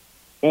 weeks,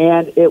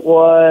 and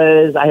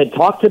I had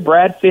talked to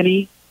Brad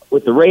Finney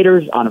with the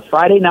Raiders on a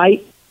Friday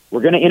night.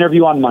 We're going to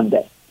interview on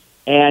Monday.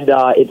 And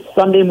it's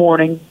Sunday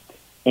morning,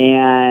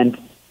 and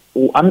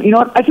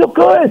I feel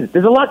good.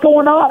 There's a lot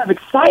going on. I'm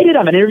excited.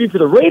 I'm an interview for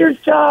the Raiders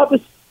job. I'm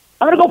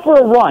going to go for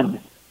a run.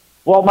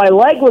 Well, my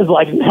leg was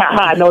like,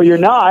 nah, no, you're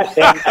not.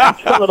 And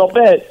after a little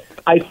bit,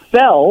 I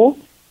fell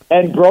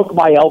and broke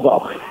my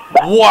elbow.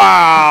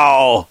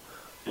 Wow.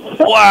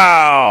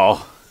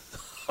 Wow.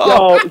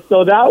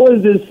 So that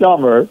was this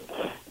summer.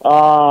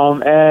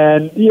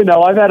 And,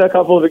 I've had a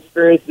couple of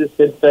experiences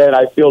since then.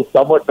 I feel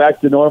somewhat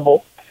back to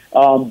normal.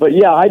 But,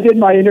 yeah, I did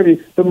my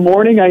interview. The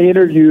morning I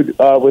interviewed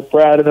with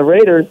Brad and the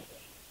Raiders,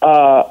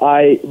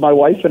 my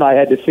wife and I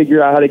had to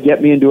figure out how to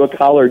get me into a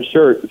collared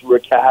shirt through a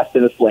cast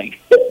and a sling.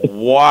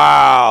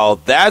 Wow,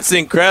 that's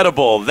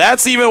incredible.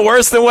 That's even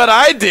worse than what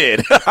I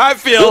did. I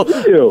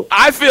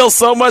feel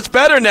so much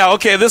better now.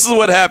 Okay, this is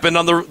what happened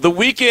on the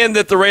weekend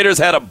that the Raiders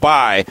had a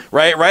bye,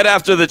 right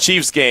after the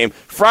Chiefs game.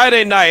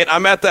 Friday night,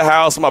 I'm at the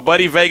house. My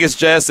buddy Vegas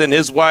Jess and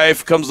his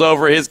wife comes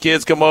over. His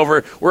kids come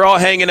over. We're all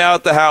hanging out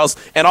at the house,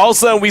 and all of a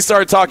sudden we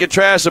start talking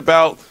trash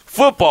about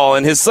football,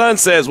 and his son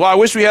says, well, I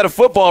wish we had a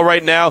football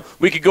right now.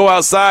 We could go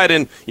outside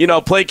and,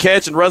 play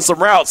catch and run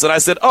some routes. And I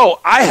said, oh,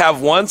 I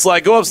have one. So I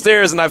go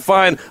upstairs and I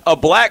find a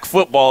black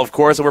football, of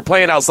course, and we're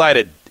playing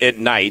outside at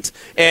night.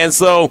 And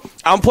so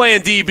I'm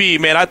playing DB,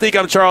 man. I think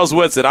I'm Charles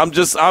Woodson. I'm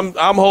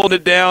holding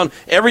it down.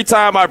 Every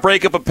time I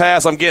break up a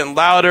pass, I'm getting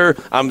louder.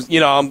 I'm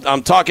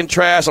talking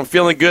trash. I'm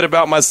feeling good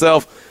about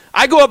myself.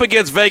 I go up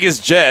against Vegas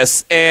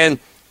Jess, and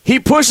he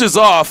pushes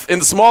off in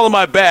the small of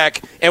my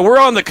back, and we're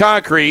on the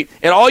concrete,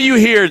 and all you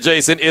hear,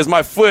 Jason, is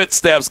my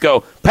footsteps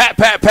go pat,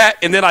 pat, pat,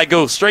 and then I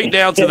go straight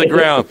down to the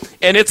ground,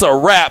 and it's a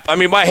wrap. I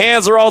mean, my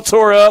hands are all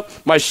tore up.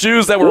 My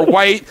shoes that were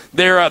white,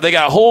 they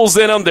got holes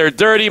in them. They're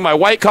dirty. My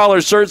white collar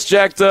shirt's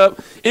jacked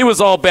up. It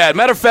was all bad.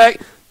 Matter of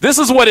fact, this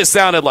is what it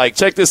sounded like.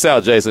 Check this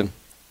out, Jason.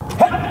 My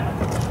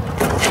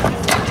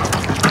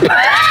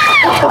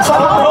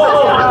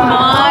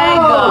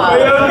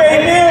God.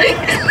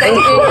 Thank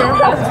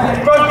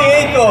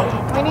you.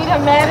 We need a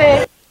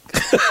medic.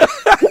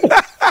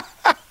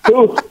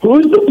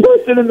 Who's the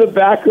person in the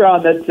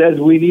background that says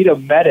we need a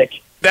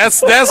medic?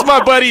 That's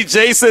my buddy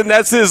Jason.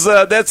 That's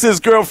his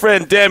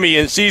girlfriend Demi,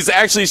 and she's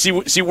actually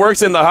she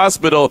works in the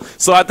hospital.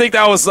 So I think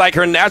that was like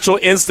her natural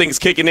instincts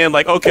kicking in.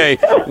 Like, okay,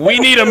 we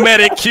need a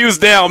medic. Cues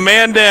down,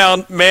 man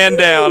down, man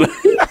down.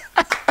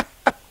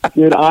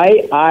 Dude,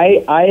 I've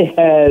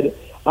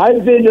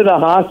been to the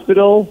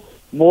hospital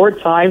more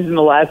times in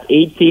the last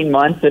 18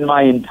 months in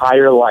my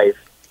entire life.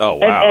 Oh,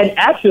 wow. And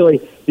actually,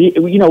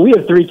 we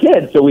have 3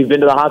 kids, so we've been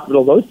to the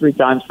hospital those 3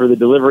 times for the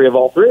delivery of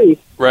all 3.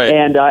 Right.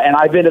 And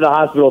I've been to the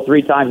hospital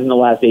 3 times in the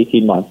last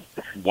 18 months.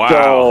 Wow.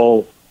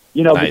 So,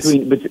 nice.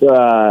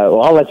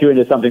 I'll let you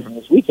into something from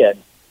this weekend.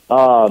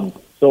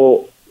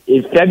 So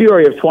in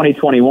February of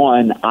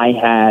 2021, I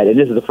had, and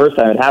this is the first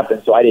time it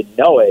happened, so I didn't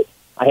know it,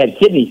 I had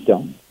kidney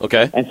stones.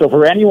 Okay. And so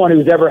for anyone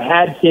who's ever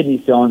had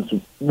kidney stones,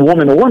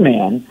 woman or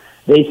man,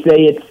 they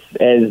say it's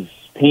as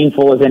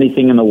painful as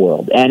anything in the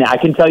world. And I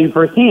can tell you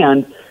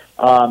firsthand,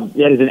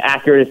 that is an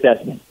accurate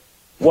assessment.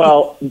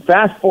 Well,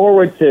 fast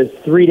forward to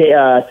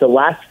to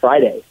last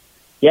Friday.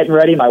 Getting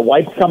ready. My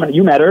wife's coming.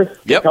 You met her.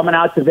 Yep. Coming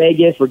out to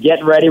Vegas. We're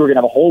getting ready. We're going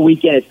to have a whole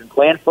weekend. It's been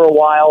planned for a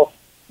while.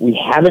 We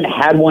haven't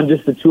had one,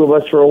 just the 2 of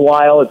us, for a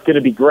while. It's going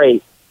to be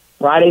great.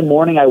 Friday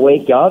morning, I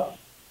wake up,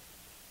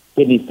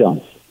 kidney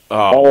stones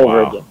all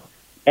over again.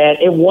 And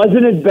it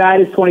wasn't as bad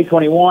as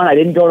 2021. I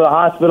didn't go to the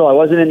hospital. I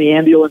wasn't in the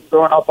ambulance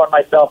throwing up on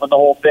myself and the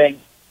whole thing.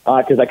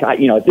 Because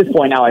at this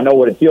point now I know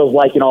what it feels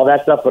like and all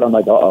that stuff. But I'm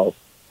like, uh-oh.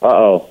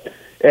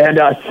 And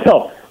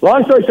so,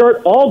 long story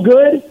short, all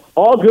good.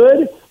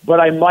 But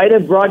I might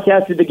have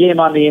broadcasted the game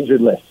on the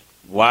injured list.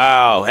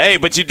 Wow. Hey,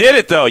 but you did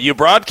it, though. You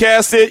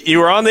broadcast it, you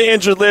were on the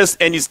injured list,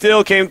 and you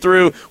still came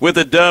through with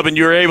a dub, and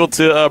you were able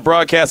to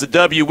broadcast a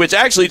W, which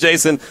actually,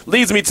 Jason,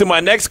 leads me to my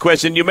next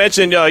question. You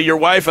mentioned your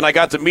wife, and I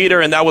got to meet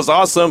her, and that was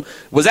awesome.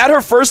 Was that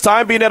her first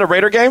time being at a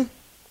Raider game?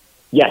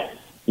 Yes.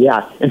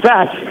 Yeah. In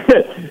fact,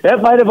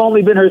 that might have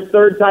only been her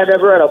 3rd time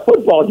ever at a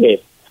football game.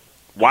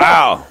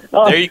 Wow.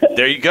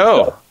 There you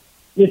go.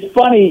 It's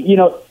funny,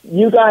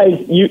 you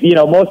guys,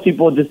 most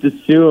people just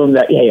assume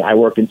that, hey, I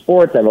work in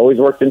sports. I've always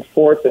worked in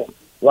sports and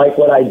like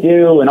what I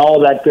do and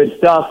all that good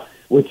stuff,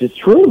 which is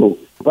true.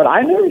 But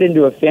I married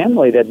into a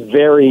family that's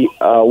very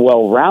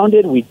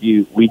well-rounded. We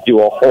do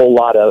a whole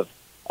lot of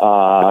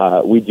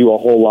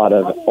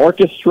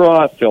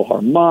orchestra,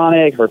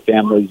 philharmonic. Her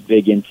family's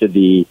big into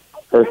the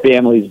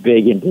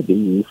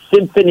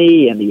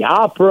symphony and the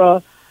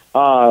opera.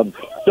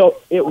 So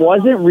it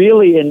wasn't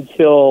really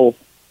until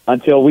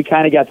we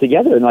kind of got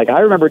together, and I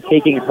remember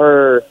taking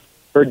her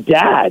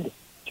dad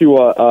to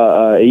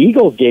a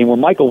Eagles game where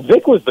Michael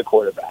Vick was the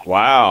quarterback.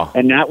 Wow!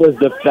 And that was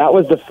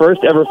the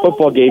first ever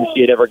football game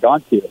she had ever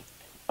gone to.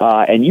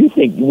 And you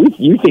think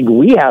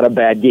we had a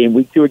bad game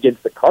week 2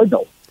 against the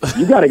Cardinals?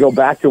 You got to go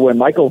back to when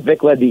Michael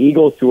Vick led the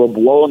Eagles to a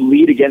blown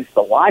lead against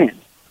the Lions.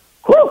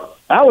 Whew,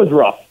 that was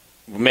rough.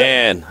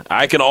 Man,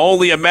 I can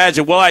only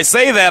imagine. Well, I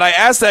say that. I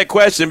asked that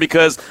question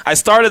because I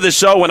started the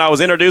show when I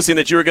was introducing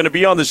that you were going to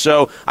be on the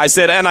show. I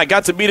said, and I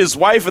got to meet his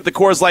wife at the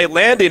Coors Light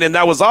Landing, and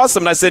that was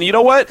awesome. And I said, you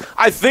know what?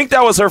 I think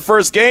that was her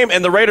first game,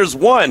 and the Raiders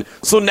won.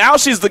 So now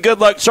she's the good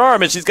luck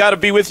charm, and she's got to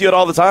be with you at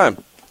all the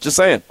time. Just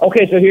saying.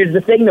 Okay, so here's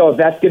the thing, though. If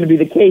that's going to be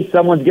the case,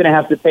 someone's going to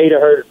have to pay to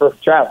her for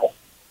travel,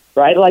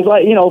 right? Like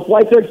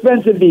flights are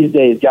expensive these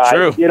days, guys.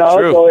 True.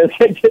 True.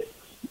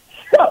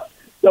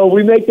 So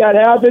we make that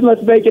happen.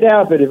 Let's make it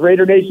happen. If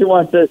Raider Nation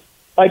wants to,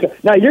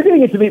 now you're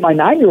going to get to meet my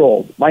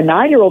 9-year-old. My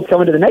 9-year-old's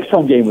coming to the next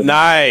home game with me.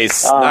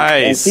 Nice.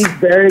 And she's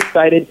very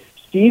excited.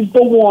 She's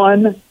the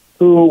one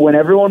who, when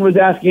everyone was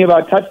asking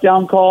about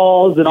touchdown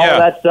calls and all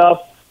that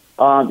stuff,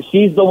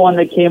 she's the one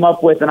that came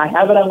up with, and I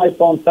have it on my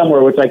phone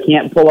somewhere, which I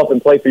can't pull up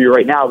and play for you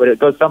right now, but it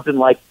goes something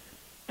like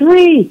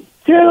 3,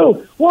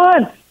 2,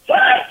 1.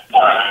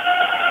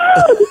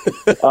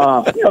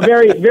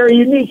 Very, very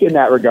unique in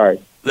that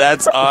regard.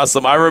 That's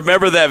awesome. I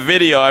remember that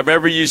video. I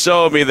remember you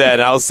showing me that.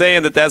 And I was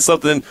saying that that's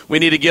something we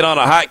need to get on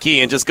a hotkey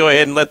and just go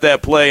ahead and let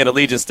that play in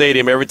Allegiant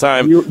Stadium every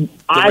time the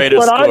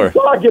Raiders score. That's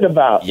what I'm talking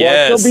about.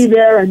 Yes. Well, she'll be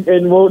there,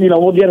 and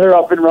we'll get her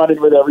up and running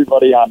with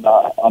everybody on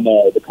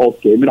the Colts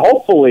game, and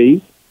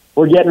hopefully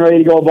we're getting ready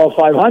to go above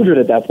 500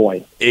 at that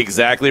point.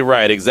 Exactly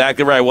right.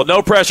 Exactly right. Well,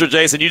 no pressure,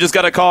 Jason. You just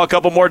got to call a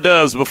couple more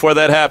doves before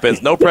that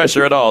happens. No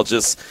pressure at all.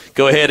 Just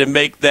go ahead and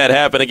make that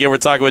happen. Again, we're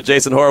talking with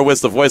Jason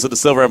Horowitz, the voice of the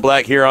Silver and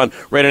Black here on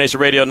Raider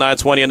Nation Radio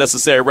 920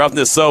 Unnecessary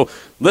Roughness. So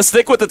let's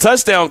stick with the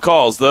touchdown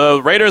calls.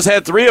 The Raiders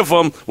had 3 of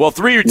them. Well,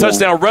 3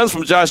 touchdown runs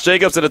from Josh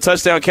Jacobs and a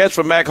touchdown catch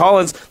from Mac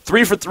Hollins.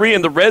 3 for 3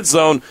 in the red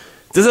zone.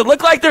 Does it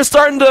look like they're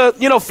starting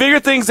to, figure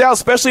things out,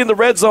 especially in the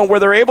red zone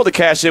where they're able to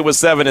cash in with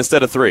 7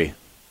 instead of 3?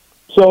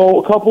 So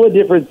a couple of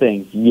different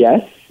things.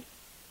 Yes.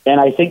 And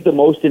I think the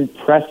most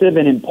impressive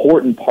and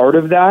important part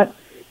of that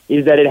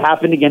is that it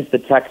happened against the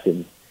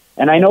Texans.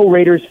 And I know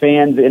Raiders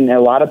fans and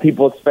a lot of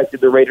people expected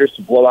the Raiders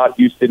to blow out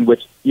Houston,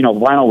 which,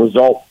 final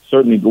result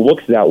certainly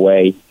looks that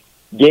way.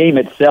 Game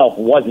itself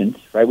wasn't,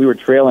 right? We were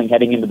trailing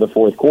heading into the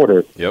fourth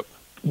quarter. Yep.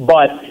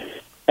 But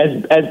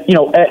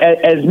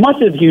as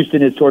much as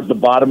Houston is towards the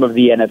bottom of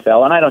the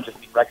NFL, and I don't just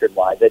mean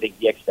record-wise, I think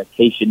the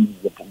expectations,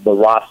 the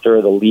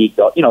roster, the league,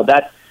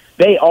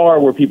 they are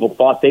where people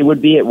thought they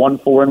would be at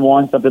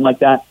 1-4-1, something like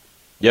that.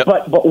 Yep.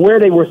 But where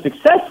they were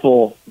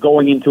successful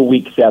going into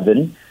Week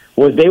 7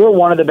 was they were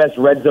one of the best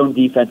red zone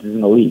defenses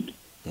in the league.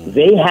 Mm-hmm.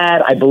 They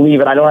had, I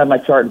believe, and I don't have my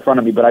chart in front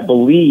of me, but I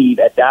believe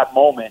at that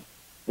moment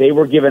they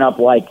were giving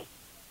up I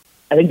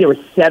think they were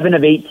 7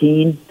 of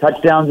 18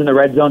 touchdowns in the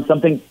red zone,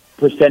 something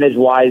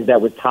percentage-wise that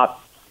was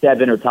top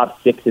 7 or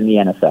top 6 in the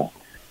NFL.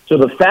 So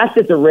the fact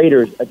that the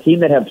Raiders, a team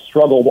that have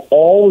struggled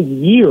all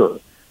year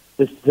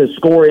to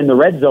score in the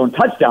red zone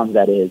touchdowns,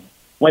 that is,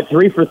 went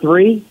 3 for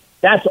 3.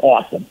 That's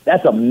awesome.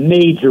 That's a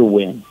major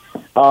win.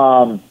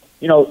 Moving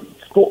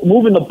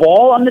the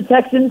ball on the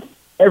Texans,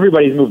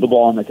 everybody's moved the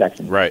ball on the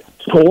Texans. Right.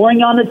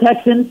 Scoring on the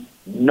Texans,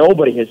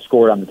 nobody has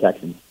scored on the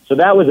Texans. So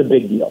that was a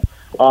big deal.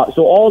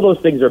 So all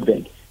those things are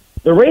big.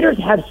 The Raiders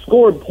have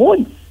scored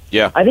points.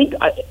 Yeah. I think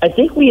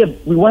we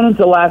went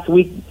into last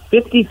week,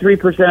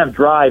 53% of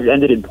drives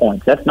ended in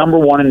points. That's number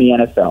 1 in the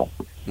NFL.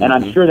 And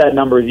I'm sure that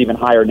number is even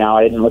higher now.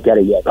 I didn't look at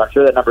it yet, but I'm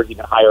sure that number is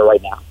even higher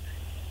right now.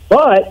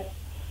 But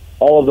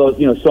all of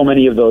those, so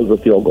many of those were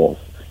field goals.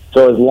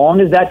 So as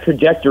long as that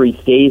trajectory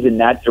stays in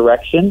that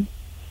direction,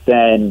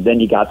 then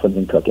you got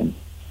something cooking.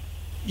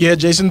 Yeah,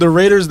 Jason, the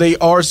Raiders, they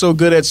are so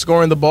good at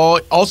scoring the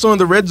ball. Also in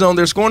the red zone,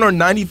 they're scoring on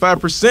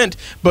 95%,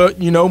 but,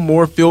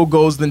 more field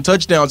goals than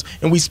touchdowns.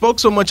 And we spoke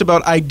so much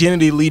about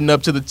identity leading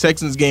up to the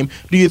Texans game.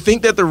 Do you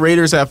think that the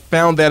Raiders have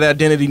found that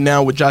identity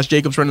now with Josh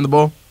Jacobs running the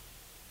ball?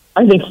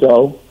 I think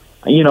so.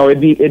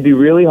 It'd be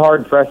really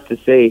hard for us to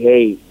say,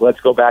 hey, let's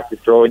go back to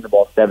throwing the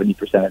ball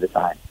 70% of the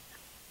time.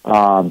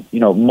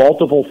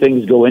 Multiple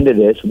things go into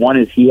this. One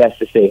is he has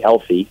to stay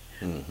healthy.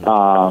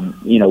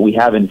 Mm-hmm. We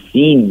haven't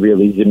seen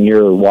really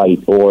Zamir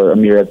White or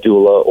Amir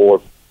Abdullah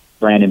or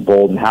Brandon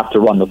Bolden have to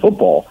run the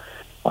football.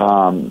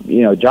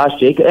 Josh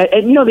Jacobs.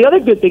 And the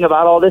other good thing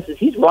about all this is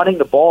he's running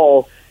the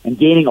ball and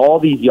gaining all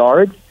these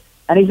yards,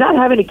 and he's not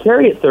having to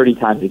carry it 30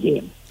 times a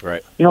game.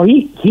 Right.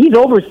 He's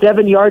over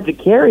 7 yards a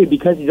carry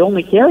because he's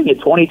only carrying it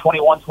 20,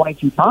 21,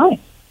 22 times.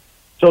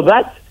 So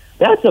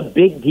that's a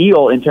big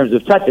deal in terms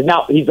of touches.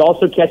 Now, he's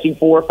also catching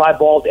 4 or 5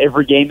 balls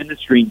every game in the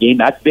screen game.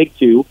 That's big,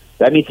 too.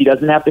 That means he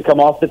doesn't have to come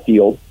off the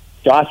field.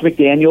 Josh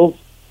McDaniels,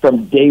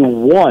 from day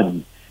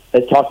 1,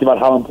 has talked about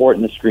how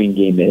important the screen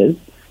game is.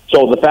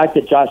 So the fact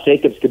that Josh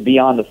Jacobs could be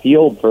on the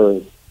field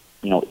for,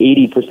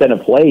 80%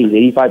 of plays,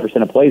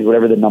 85% of plays,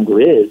 whatever the number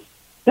is,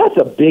 that's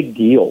a big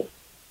deal.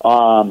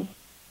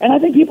 And I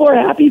think people are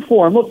happy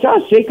for him. Look,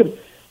 Josh Jacobs,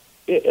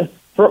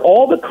 for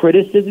all the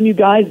criticism, you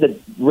guys, that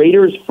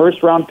Raiders'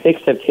 first-round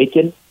picks have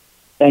taken,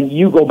 and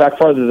you go back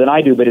farther than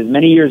I do, but as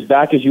many years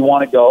back as you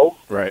want to go,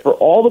 right. For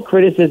all the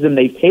criticism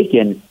they've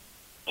taken,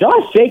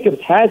 Josh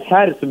Jacobs has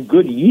had some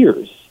good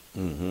years.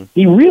 Mm-hmm.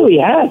 He really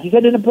has. He's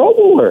had a Pro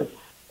Bowler.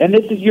 And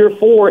this is year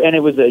 4, and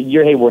it was a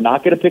year, hey, we're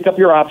not going to pick up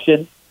your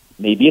option.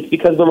 Maybe it's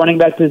because the running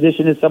back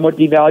position is somewhat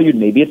devalued.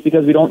 Maybe it's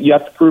because you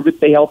have to prove it,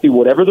 stay healthy,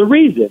 whatever the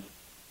reason.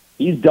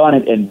 He's done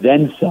it and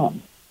then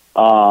some.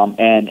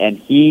 And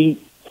he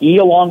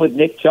along with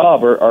Nick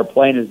Chubb are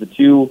playing as the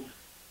two.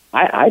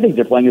 I think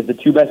they're playing as the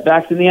two best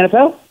backs in the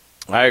NFL.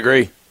 I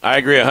agree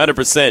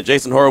 100%.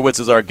 Jason Horowitz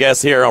is our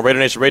guest here on Raider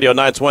Nation Radio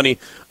 920,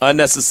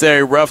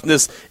 Unnecessary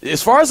Roughness.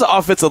 As far as the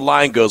offensive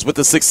line goes, with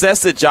the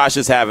success that Josh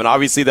is having,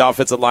 obviously the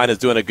offensive line is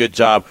doing a good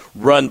job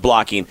run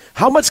blocking.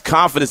 How much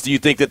confidence do you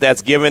think that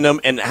that's giving them,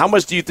 and how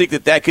much do you think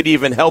that that could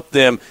even help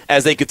them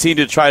as they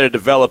continue to try to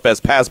develop as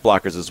pass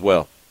blockers as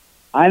well?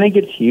 I think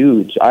it's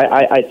huge.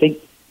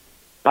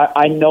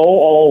 I know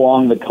all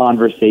along the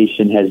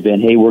conversation has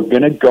been, hey, we're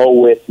going to go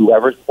with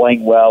whoever's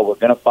playing well. We're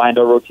going to find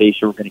our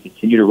rotation. We're going to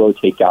continue to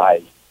rotate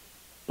guys.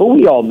 But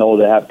we all know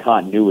to have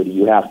continuity,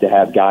 you have to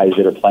have guys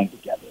that are playing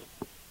together.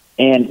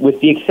 And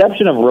with the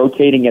exception of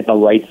rotating at the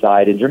right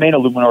side, and Jermaine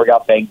Illuminor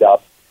got banged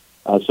up,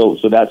 so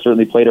that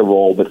certainly played a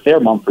role. But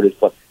Thayer Mumford is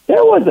playing.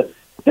 There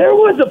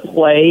was a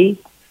play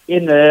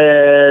in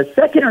the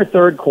second or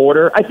third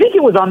quarter. I think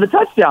it was on the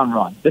touchdown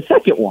run, the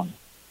second one,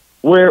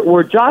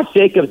 where Josh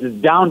Jacobs is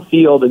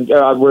downfield and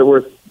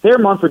where Thayer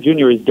Mumford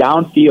Jr. is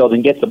downfield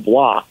and gets a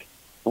block.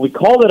 And we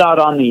called it out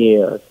on the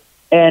air.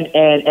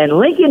 And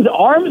Lincoln's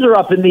arms are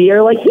up in the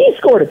air like he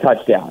scored a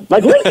touchdown.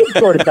 Like Lincoln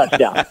scored a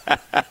touchdown.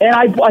 And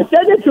I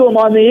said that to him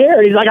on the air.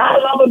 And he's like, I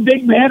love a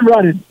big man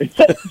running.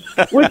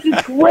 Which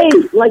is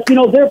great. Like,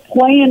 they're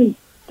playing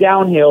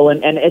downhill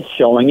and it's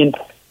showing. And,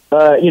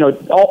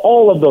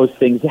 all of those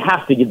things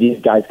have to give these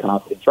guys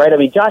confidence, right? I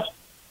mean, Josh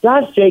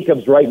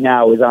Jacobs right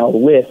now is on a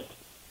list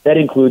that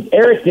includes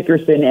Eric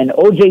Dickerson and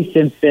O.J.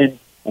 Simpson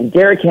and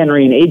Derrick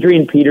Henry and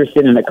Adrian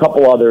Peterson and a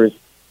couple others.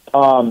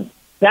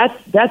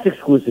 That's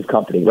exclusive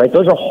company, right?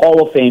 Those are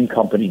Hall of Fame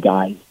company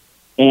guys.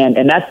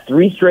 And that's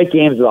 3 straight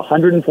games with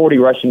 140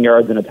 rushing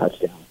yards and a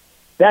touchdown.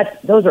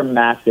 Those are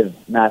massive,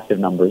 massive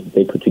numbers that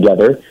they put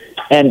together.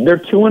 And they're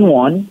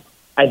 2-1.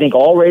 I think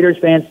all Raiders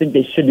fans think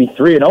they should be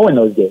 3-0 in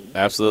those games.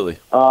 Absolutely.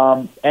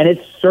 And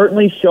it's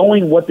certainly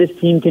showing what this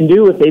team can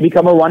do if they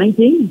become a running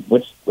team,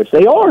 which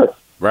they are.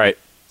 Right.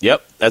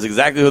 Yep, that's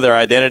exactly who their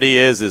identity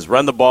is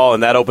run the ball,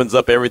 and that opens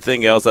up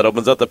everything else. That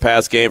opens up the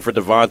pass game for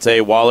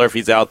Devontae, Waller if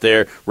he's out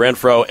there,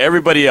 Renfro,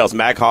 everybody else,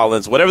 Mac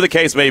Hollins, whatever the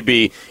case may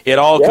be, it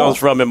all comes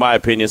from, in my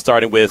opinion,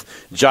 starting with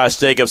Josh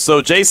Jacobs.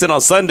 So, Jason, on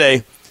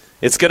Sunday,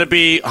 it's going to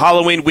be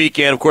Halloween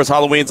weekend. Of course,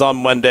 Halloween's on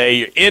Monday.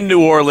 You're in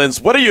New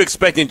Orleans. What are you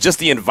expecting just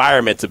the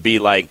environment to be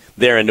like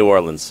there in New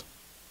Orleans?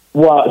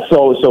 Well,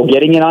 so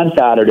getting in on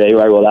Saturday,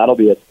 right? Well, that'll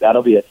be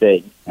a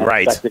thing,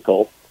 right?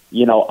 Spectacle.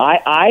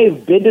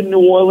 I've been to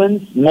New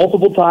Orleans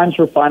multiple times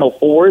for Final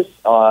Fours.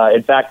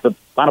 In fact, the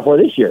Final Four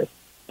this year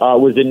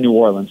was in New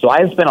Orleans. So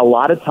I've spent a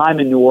lot of time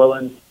in New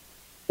Orleans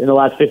in the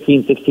last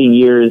 15, 16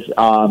 years.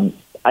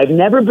 I've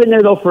never been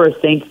there, though, for a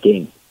Saints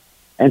game.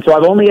 And so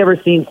I've only ever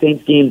seen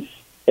Saints games,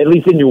 at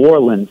least in New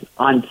Orleans,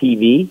 on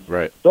TV.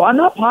 Right. So I'm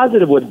not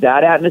positive what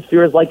that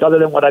atmosphere is like other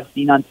than what I've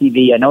seen on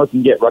TV. I know it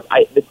can get rough.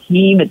 The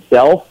team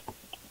itself,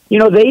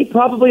 they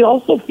probably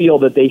also feel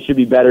that they should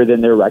be better than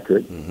their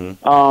record.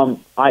 Mm-hmm.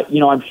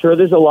 I'm sure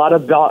there's a lot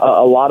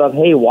of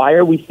hey, why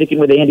are we sticking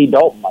with Andy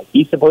Dalton? Like,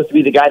 he's supposed to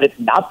be the guy that's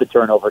not the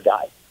turnover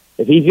guy.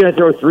 If he's going to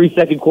throw 3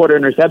 second-quarter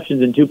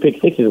interceptions and 2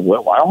 pick sixes,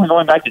 why aren't we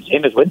going back to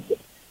Jameis Winston?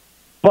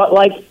 But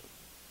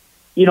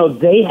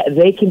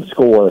they can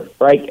score,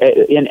 right?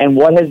 And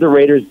what has the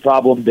Raiders'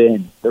 problem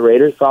been? The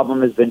Raiders'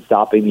 problem has been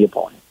stopping the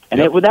opponent, and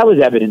that was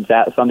evident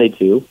that Sunday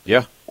too.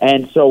 Yeah.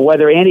 And so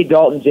whether Andy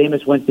Dalton,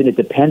 Jameis Winston, it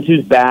depends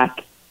who's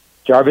back.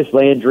 Jarvis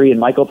Landry and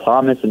Michael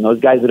Thomas and those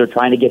guys that are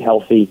trying to get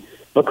healthy.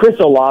 But Chris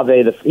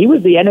Olave, he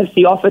was the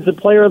NFC Offensive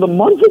Player of the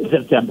Month in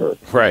September.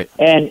 Right.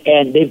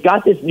 And they've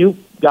got this new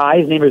guy.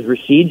 His name is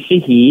Rashid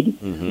Shaheed.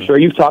 Mm-hmm. I'm sure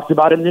you've talked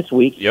about him this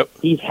week. Yep.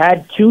 He's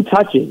had 2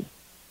 touches.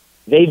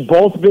 They've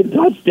both been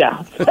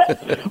touchdowns.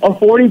 A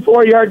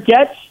 44-yard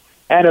catch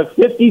and a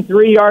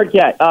 53-yard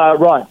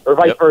run, or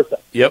vice versa.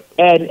 Yep.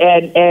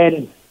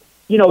 And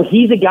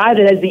he's a guy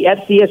that has the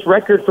FCS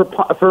record for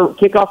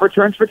kickoff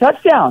returns for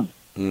touchdowns.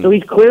 So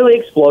he's clearly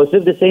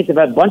explosive. The Saints have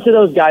had a bunch of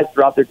those guys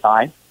throughout their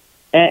time.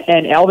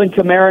 And Alvin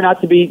Kamara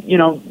not to be,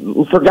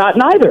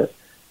 forgotten either.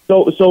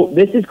 So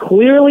this is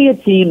clearly a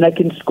team that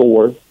can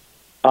score.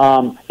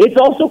 It's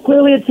also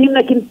clearly a team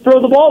that can throw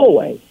the ball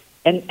away.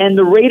 And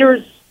the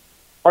Raiders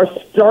are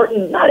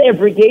starting, not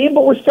every game,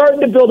 but we're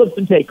starting to build up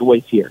some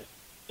takeaways here.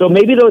 So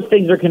maybe those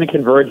things are going to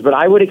converge, but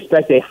I would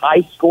expect a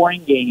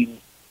high-scoring game.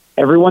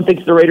 Everyone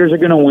thinks the Raiders are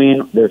going to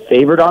win. They're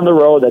favored on the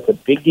road. That's a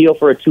big deal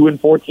for a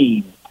 2-4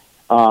 team.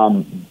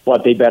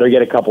 But they better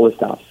get a couple of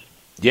stops.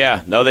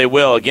 Yeah, no, they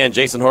will. Again,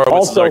 Jason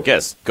Horowitz is our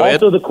guest. Go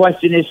ahead. Also, the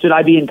question is, should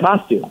I be in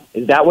costume?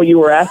 Is that what you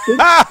were asking?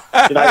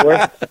 Should I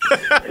wear?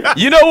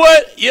 You know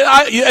what?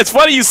 It's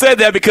funny you said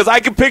that because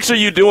I can picture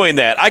you doing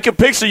that. I can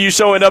picture you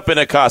showing up in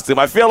a costume.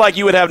 I feel like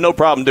you would have no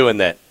problem doing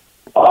that.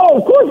 Oh,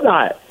 of course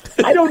not.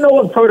 I don't know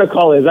what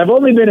protocol is. I've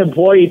only been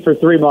employed for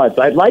 3 months.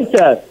 I'd like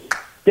to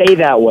stay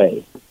that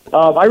way.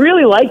 I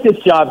really like this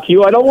job,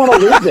 Q. I don't want to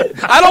lose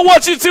it. I don't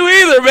want you to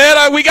either,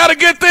 man. We got a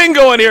good thing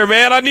going here,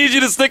 man. I need you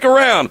to stick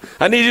around.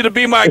 I need you to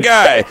be my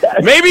guy.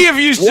 Maybe if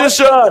you just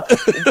show.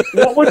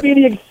 What would be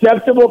the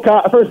acceptable?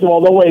 First of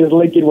all, no way is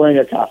Lincoln wearing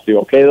a costume.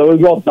 Okay, we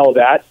both know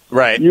that,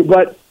 right?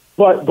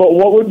 But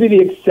what would be the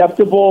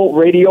acceptable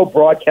radio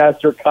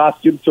broadcaster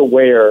costume to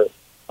wear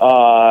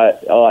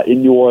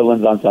in New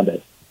Orleans on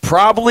Sunday?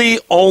 Probably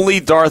only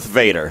Darth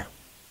Vader.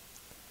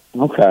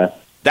 Okay.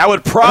 That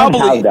would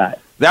probably.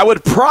 That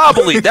would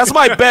probably. That's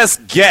my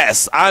best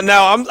guess. I'm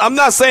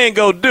not saying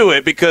go do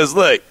it because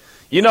look,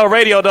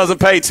 radio doesn't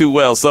pay too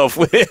well. So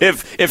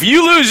if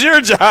you lose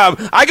your job,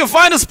 I can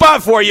find a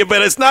spot for you,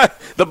 but it's not.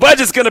 The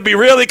budget's going to be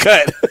really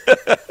cut.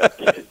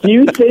 Do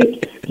you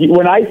think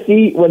when I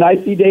see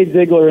Dave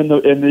Ziegler in the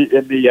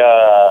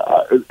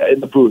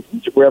booth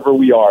wherever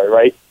we are,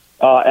 right?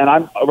 And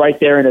I'm right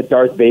there in a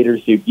Darth Vader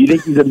suit. Do you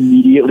think he's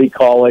immediately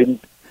calling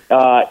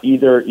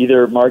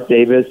either Mark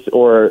Davis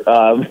or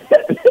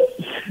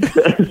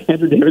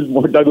Sandra Davis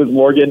or Douglas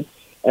Morgan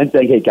and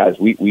saying, "Hey guys,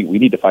 we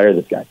need to fire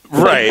this guy."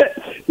 Right.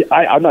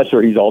 I'm not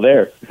sure he's all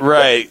there.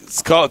 Right.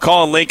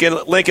 Calling Lincoln.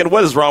 Lincoln,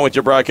 what is wrong with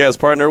your broadcast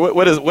partner?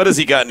 What has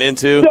he gotten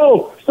into?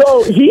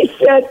 So he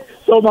said.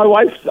 So my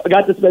wife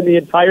got to spend the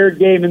entire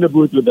game in the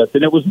booth with us,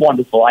 and it was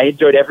wonderful. I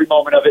enjoyed every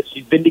moment of it.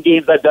 She's been to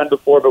games I've done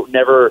before, but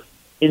never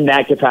in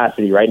that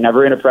capacity, right?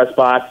 Never in a press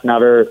box,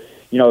 never,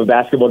 a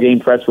basketball game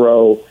press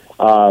row.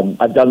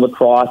 I've done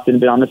lacrosse and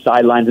been on the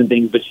sidelines and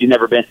things, but she's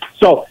never been.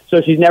 So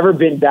she's never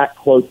been that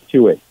close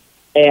to it.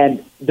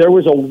 And there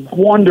was a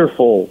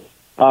wonderful,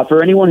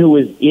 for anyone who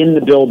was in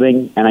the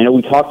building, and I know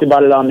we talked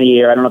about it on the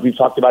air. I don't know if we've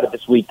talked about it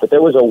this week, but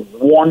there was a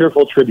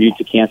wonderful tribute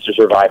to cancer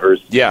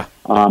survivors. Yeah.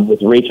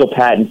 With Rachel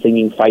Patton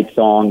singing Fight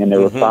Song, and there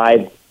were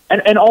 5,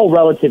 and all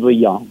relatively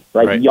young,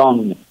 right?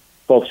 Young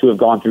folks who have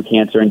gone through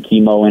cancer and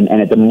chemo, and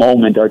at the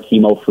moment are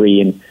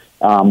chemo-free and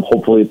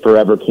hopefully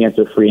forever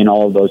cancer-free and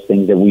all of those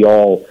things that we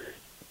all,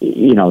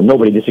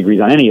 nobody disagrees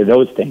on any of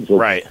those things.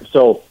 Right.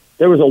 So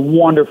there was a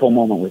wonderful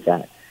moment with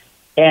that.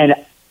 And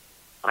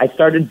I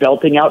started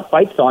belting out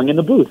Fight Song in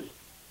the booth.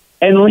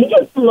 And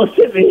Lincoln looks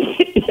at me,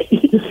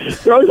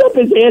 throws up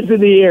his hands in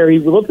the air. He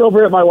looks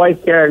over at my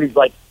wife's hair, and he's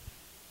like,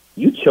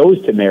 "You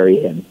chose to marry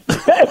him."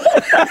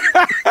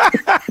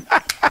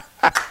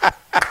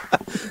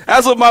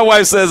 That's what my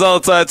wife says all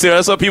the time, too.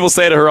 That's what people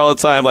say to her all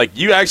the time. Like,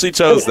 you actually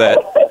chose that.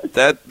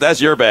 That's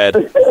your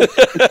bad.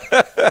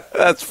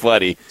 That's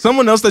funny.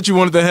 Someone else that you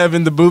wanted to have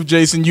in the booth,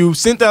 Jason, you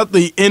sent out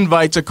the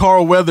invite to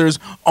Carl Weathers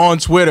on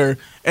Twitter,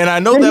 and I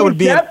know that would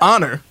be an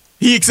honor.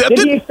 He accepted?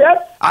 Did he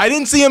accept? I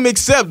didn't see him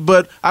accept,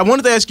 but I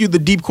wanted to ask you the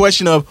deep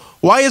question of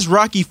why is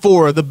Rocky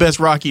IV the best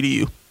Rocky to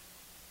you?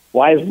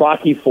 Why is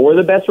Rocky IV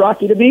the best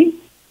Rocky to me?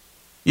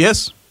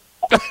 Yes.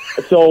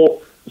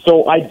 So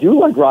I do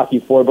like Rocky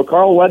IV, but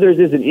Carl Weathers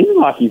isn't in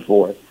Rocky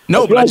IV.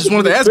 No, but I just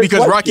wanted to ask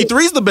because Rocky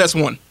III is the best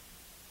one.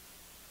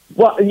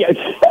 Well, yeah.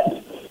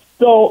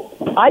 So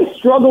I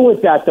struggle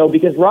with that though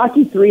because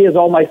Rocky III is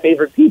all my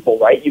favorite people,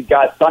 right? You've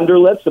got Thunder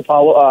Lips,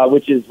 Apollo,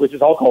 which is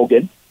Hulk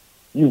Hogan.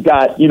 You've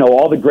got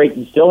all the great.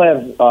 You still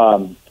have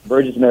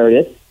Burgess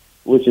Meredith,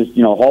 which is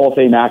Hall of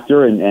Fame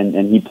actor,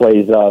 and he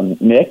plays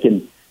Nick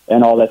and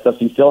all that stuff.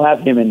 So you still have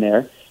him in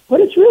there,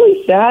 but it's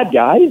really sad,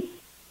 guys.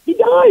 He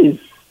dies,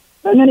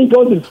 and then he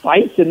goes and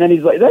fights, and then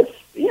he's like, that's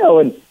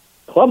and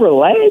Clubber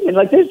Lang, and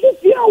like there's just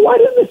why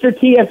does Mr.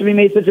 T have to be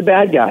made such a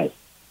bad guy?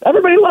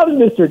 Everybody loves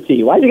Mr.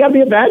 T. Why does he got to be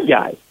a bad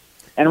guy?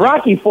 And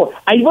Rocky IV,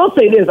 I will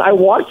say this, I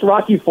watched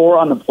Rocky IV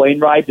on the plane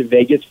ride to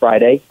Vegas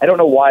Friday. I don't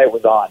know why it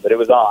was on, but it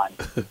was on.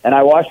 And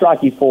I watched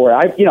Rocky IV.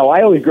 I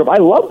always grew up, I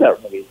love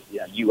that movie.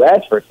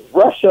 U.S. versus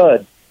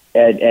Russia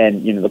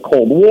and the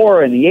Cold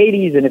War in the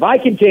 80s. And if I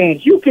can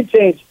change, you can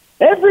change.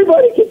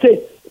 Everybody can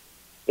change.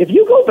 If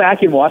you go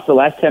back and watch the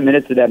last 10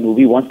 minutes of that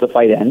movie once the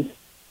fight ends,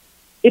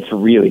 it's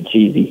really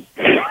cheesy.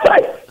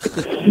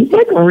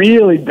 like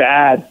really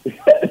bad.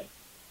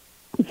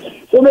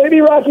 So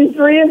maybe Rocky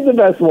III is the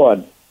best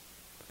one.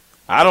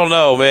 I don't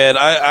know, man.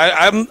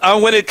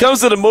 I'm when it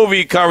comes to the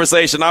movie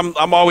conversation,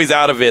 I'm always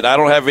out of it. I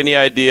don't have any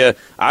idea.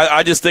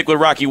 I just stick with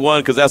Rocky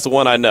 1 because that's the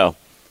one I know.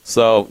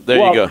 So there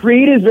you go.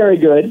 Creed is very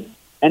good,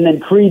 and then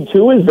Creed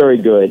 2 is very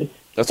good.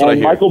 That's what I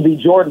hear. Michael B.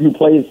 Jordan, who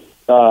plays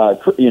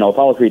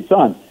Apollo Creed's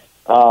son,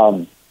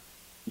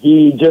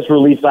 he just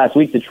released last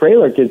week the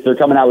trailer because they're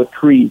coming out with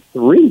Creed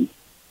 3,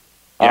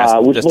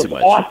 which looks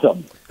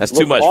awesome. That's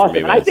too much for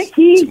me, man. I think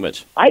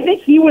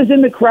he was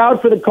in the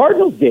crowd for the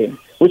Cardinals game,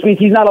 which means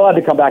he's not allowed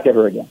to come back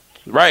ever again.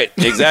 Right,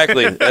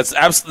 exactly.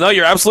 No,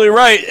 you're absolutely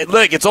right.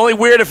 Look, it's only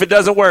weird if it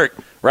doesn't work,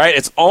 right?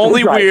 It's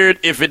only weird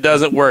if it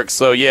doesn't work.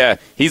 So, yeah,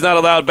 he's not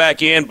allowed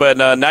back in. But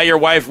now your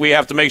wife, we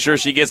have to make sure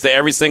she gets to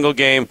every single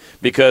game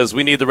because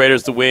we need the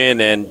Raiders to win.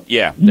 And,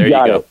 yeah, there you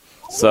go.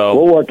 So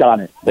we'll work on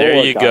it.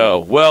 There you go.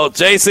 Well,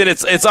 Jason,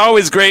 it's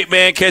always great,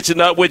 man,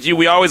 catching up with you.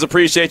 We always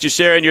appreciate you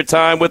sharing your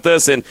time with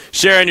us and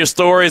sharing your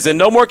stories. And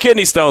no more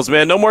kidney stones,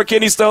 man. No more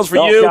kidney stones for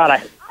you.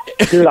 God,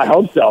 dude, I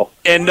hope so.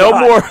 And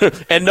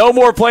no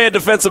more playing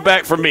defensive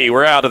back for me.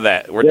 We're out of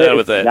that. We're done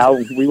with that. Now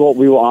we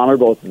will honor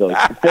both of those.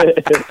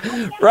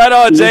 Right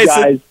on,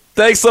 Jason. Guys.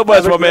 thanks so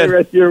much, my man.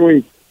 Rest of your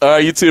week. All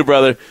right, you too,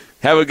 brother.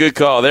 Have a good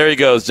call. There he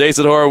goes.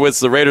 Jason Horowitz,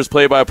 the Raiders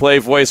play-by-play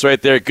voice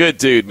right there. Good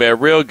dude, man.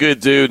 Real good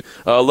dude.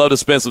 Love to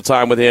spend some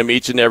time with him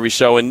each and every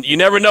show. And you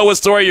never know what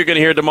story you're going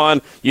to hear,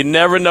 Damon. You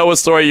never know what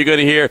story you're going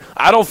to hear.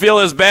 I don't feel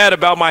as bad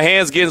about my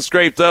hands getting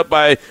scraped up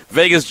by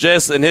Vegas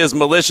Jess and his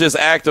malicious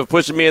act of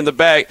pushing me in the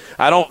back.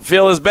 I don't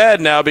feel as bad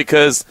now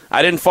because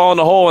I didn't fall in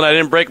the hole and I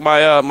didn't break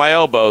my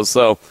elbows.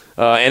 So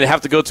and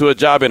have to go to a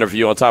job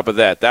interview on top of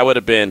that. That would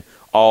have been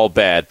all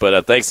bad.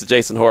 But thanks to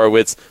Jason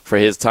Horowitz for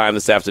his time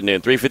this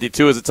afternoon.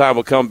 3:52 is the time.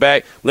 We'll come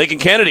back. Lincoln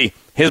Kennedy,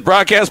 his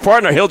broadcast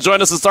partner, he'll join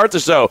us to start the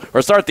show,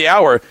 or start the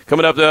hour,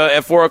 coming up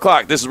at 4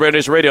 o'clock. This is Raider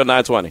Nation Radio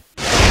 920.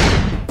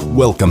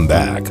 Welcome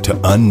back to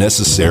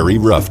Unnecessary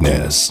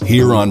Roughness,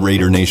 here on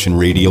Raider Nation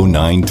Radio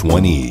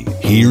 920.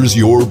 Here's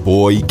your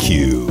boy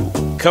Q.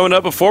 Coming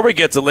up, before we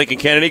get to Lincoln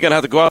Kennedy, going to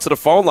have to go out to the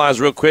phone lines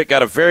real quick.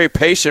 Got a very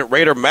patient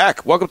Raider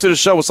Mac. Welcome to the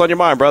show. What's on your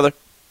mind, brother?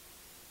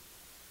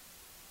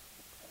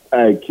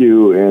 Hey,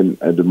 Q and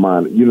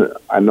Damon,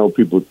 I know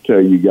people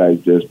tell you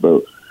guys this,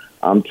 but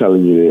I'm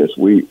telling you this.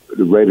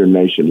 The Raider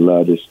Nation,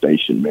 love this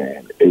station,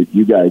 man.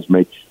 You guys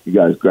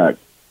got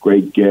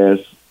great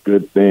guests,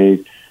 good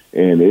things,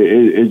 and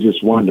it's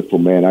just wonderful,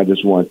 man. I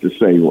just want to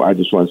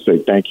say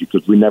thank you,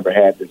 because we never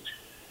had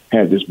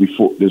this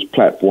before, this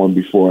platform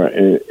before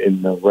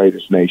in the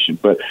Raiders Nation.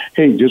 But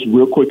hey, just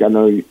real quick, I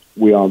know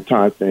we on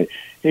time thing.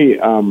 Hey,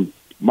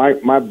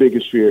 my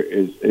biggest fear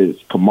is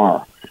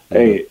Kamara.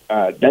 Hey,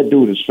 that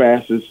dude is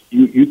fast as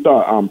you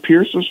thought.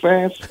 Pierce was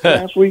fast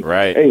last week.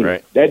 Right, hey,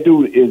 right. That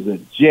dude is a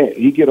jet.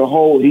 He get a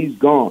hold, he's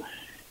gone.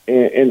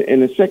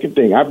 And the second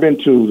thing, I've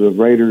been to the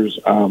Raiders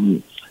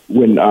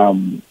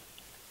when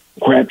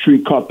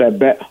Crabtree caught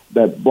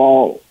that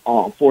ball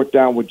on fourth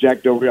down with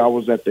Jack Del Rio. I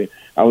was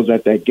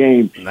at that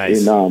game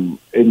nice.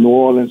 in New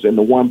Orleans, and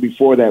the one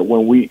before that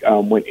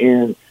when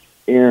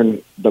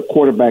Aaron, the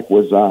quarterback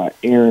was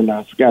Aaron.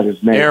 I forgot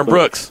his name. Aaron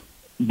Brooks.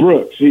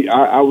 Brooks. See,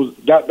 I was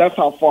that's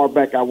how far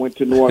back I went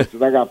to New Orleans,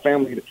 because I got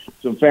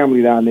some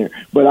family down there.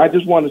 But I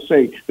just want to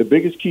say the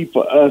biggest key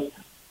for us,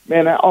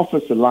 man, that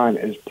offensive line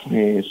is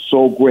playing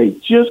so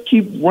great. Just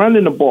keep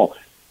running the ball.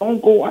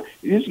 Don't go.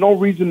 There's no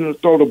reason to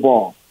throw the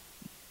ball.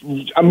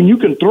 I mean, you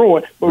can throw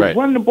it, but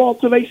run the ball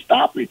till they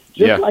stop it.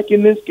 Just like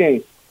in this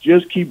game.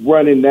 Just keep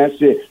running.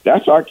 That's it.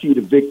 That's our key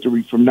to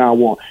victory from now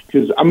on.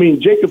 Because, I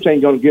mean, Jacobs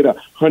ain't going to get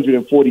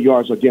 140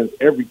 yards against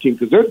every team,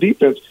 because their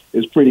defense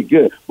is pretty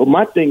good. But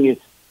my thing is,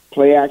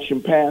 play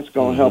action pass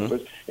going to help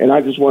us. And I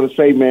just want to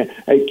say, man,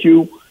 hey,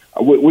 Q,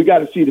 we got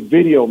to see the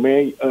video,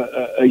 man.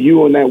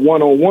 You on that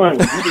one-on-one. We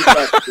need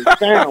the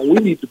sound. We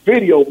need the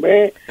video,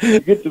 man.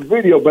 Get the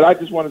video. But I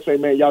just want to say,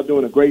 man, y'all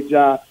doing a great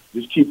job.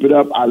 Just keep it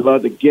up. I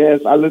love the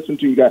guests. I listen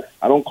to you guys.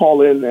 I don't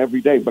call in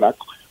every day, but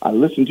I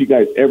listen to you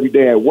guys every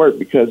day at work,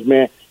 because,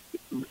 man,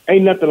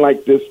 ain't nothing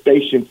like this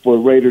station for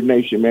Raider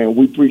Nation, man.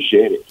 We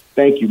appreciate it.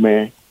 Thank you,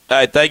 man. All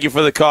right, thank you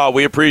for the call.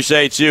 We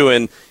appreciate you.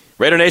 And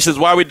Raider Nation is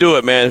why we do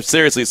it, man.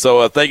 Seriously.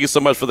 So thank you so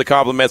much for the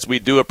compliments. We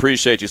do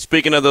appreciate you.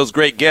 Speaking of those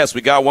great guests,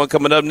 we got one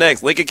coming up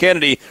next. Lincoln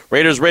Kennedy,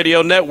 Raiders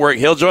Radio Network.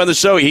 He'll join the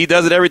show. He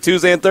does it every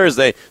Tuesday and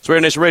Thursday. It's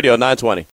Raider Nation Radio 920.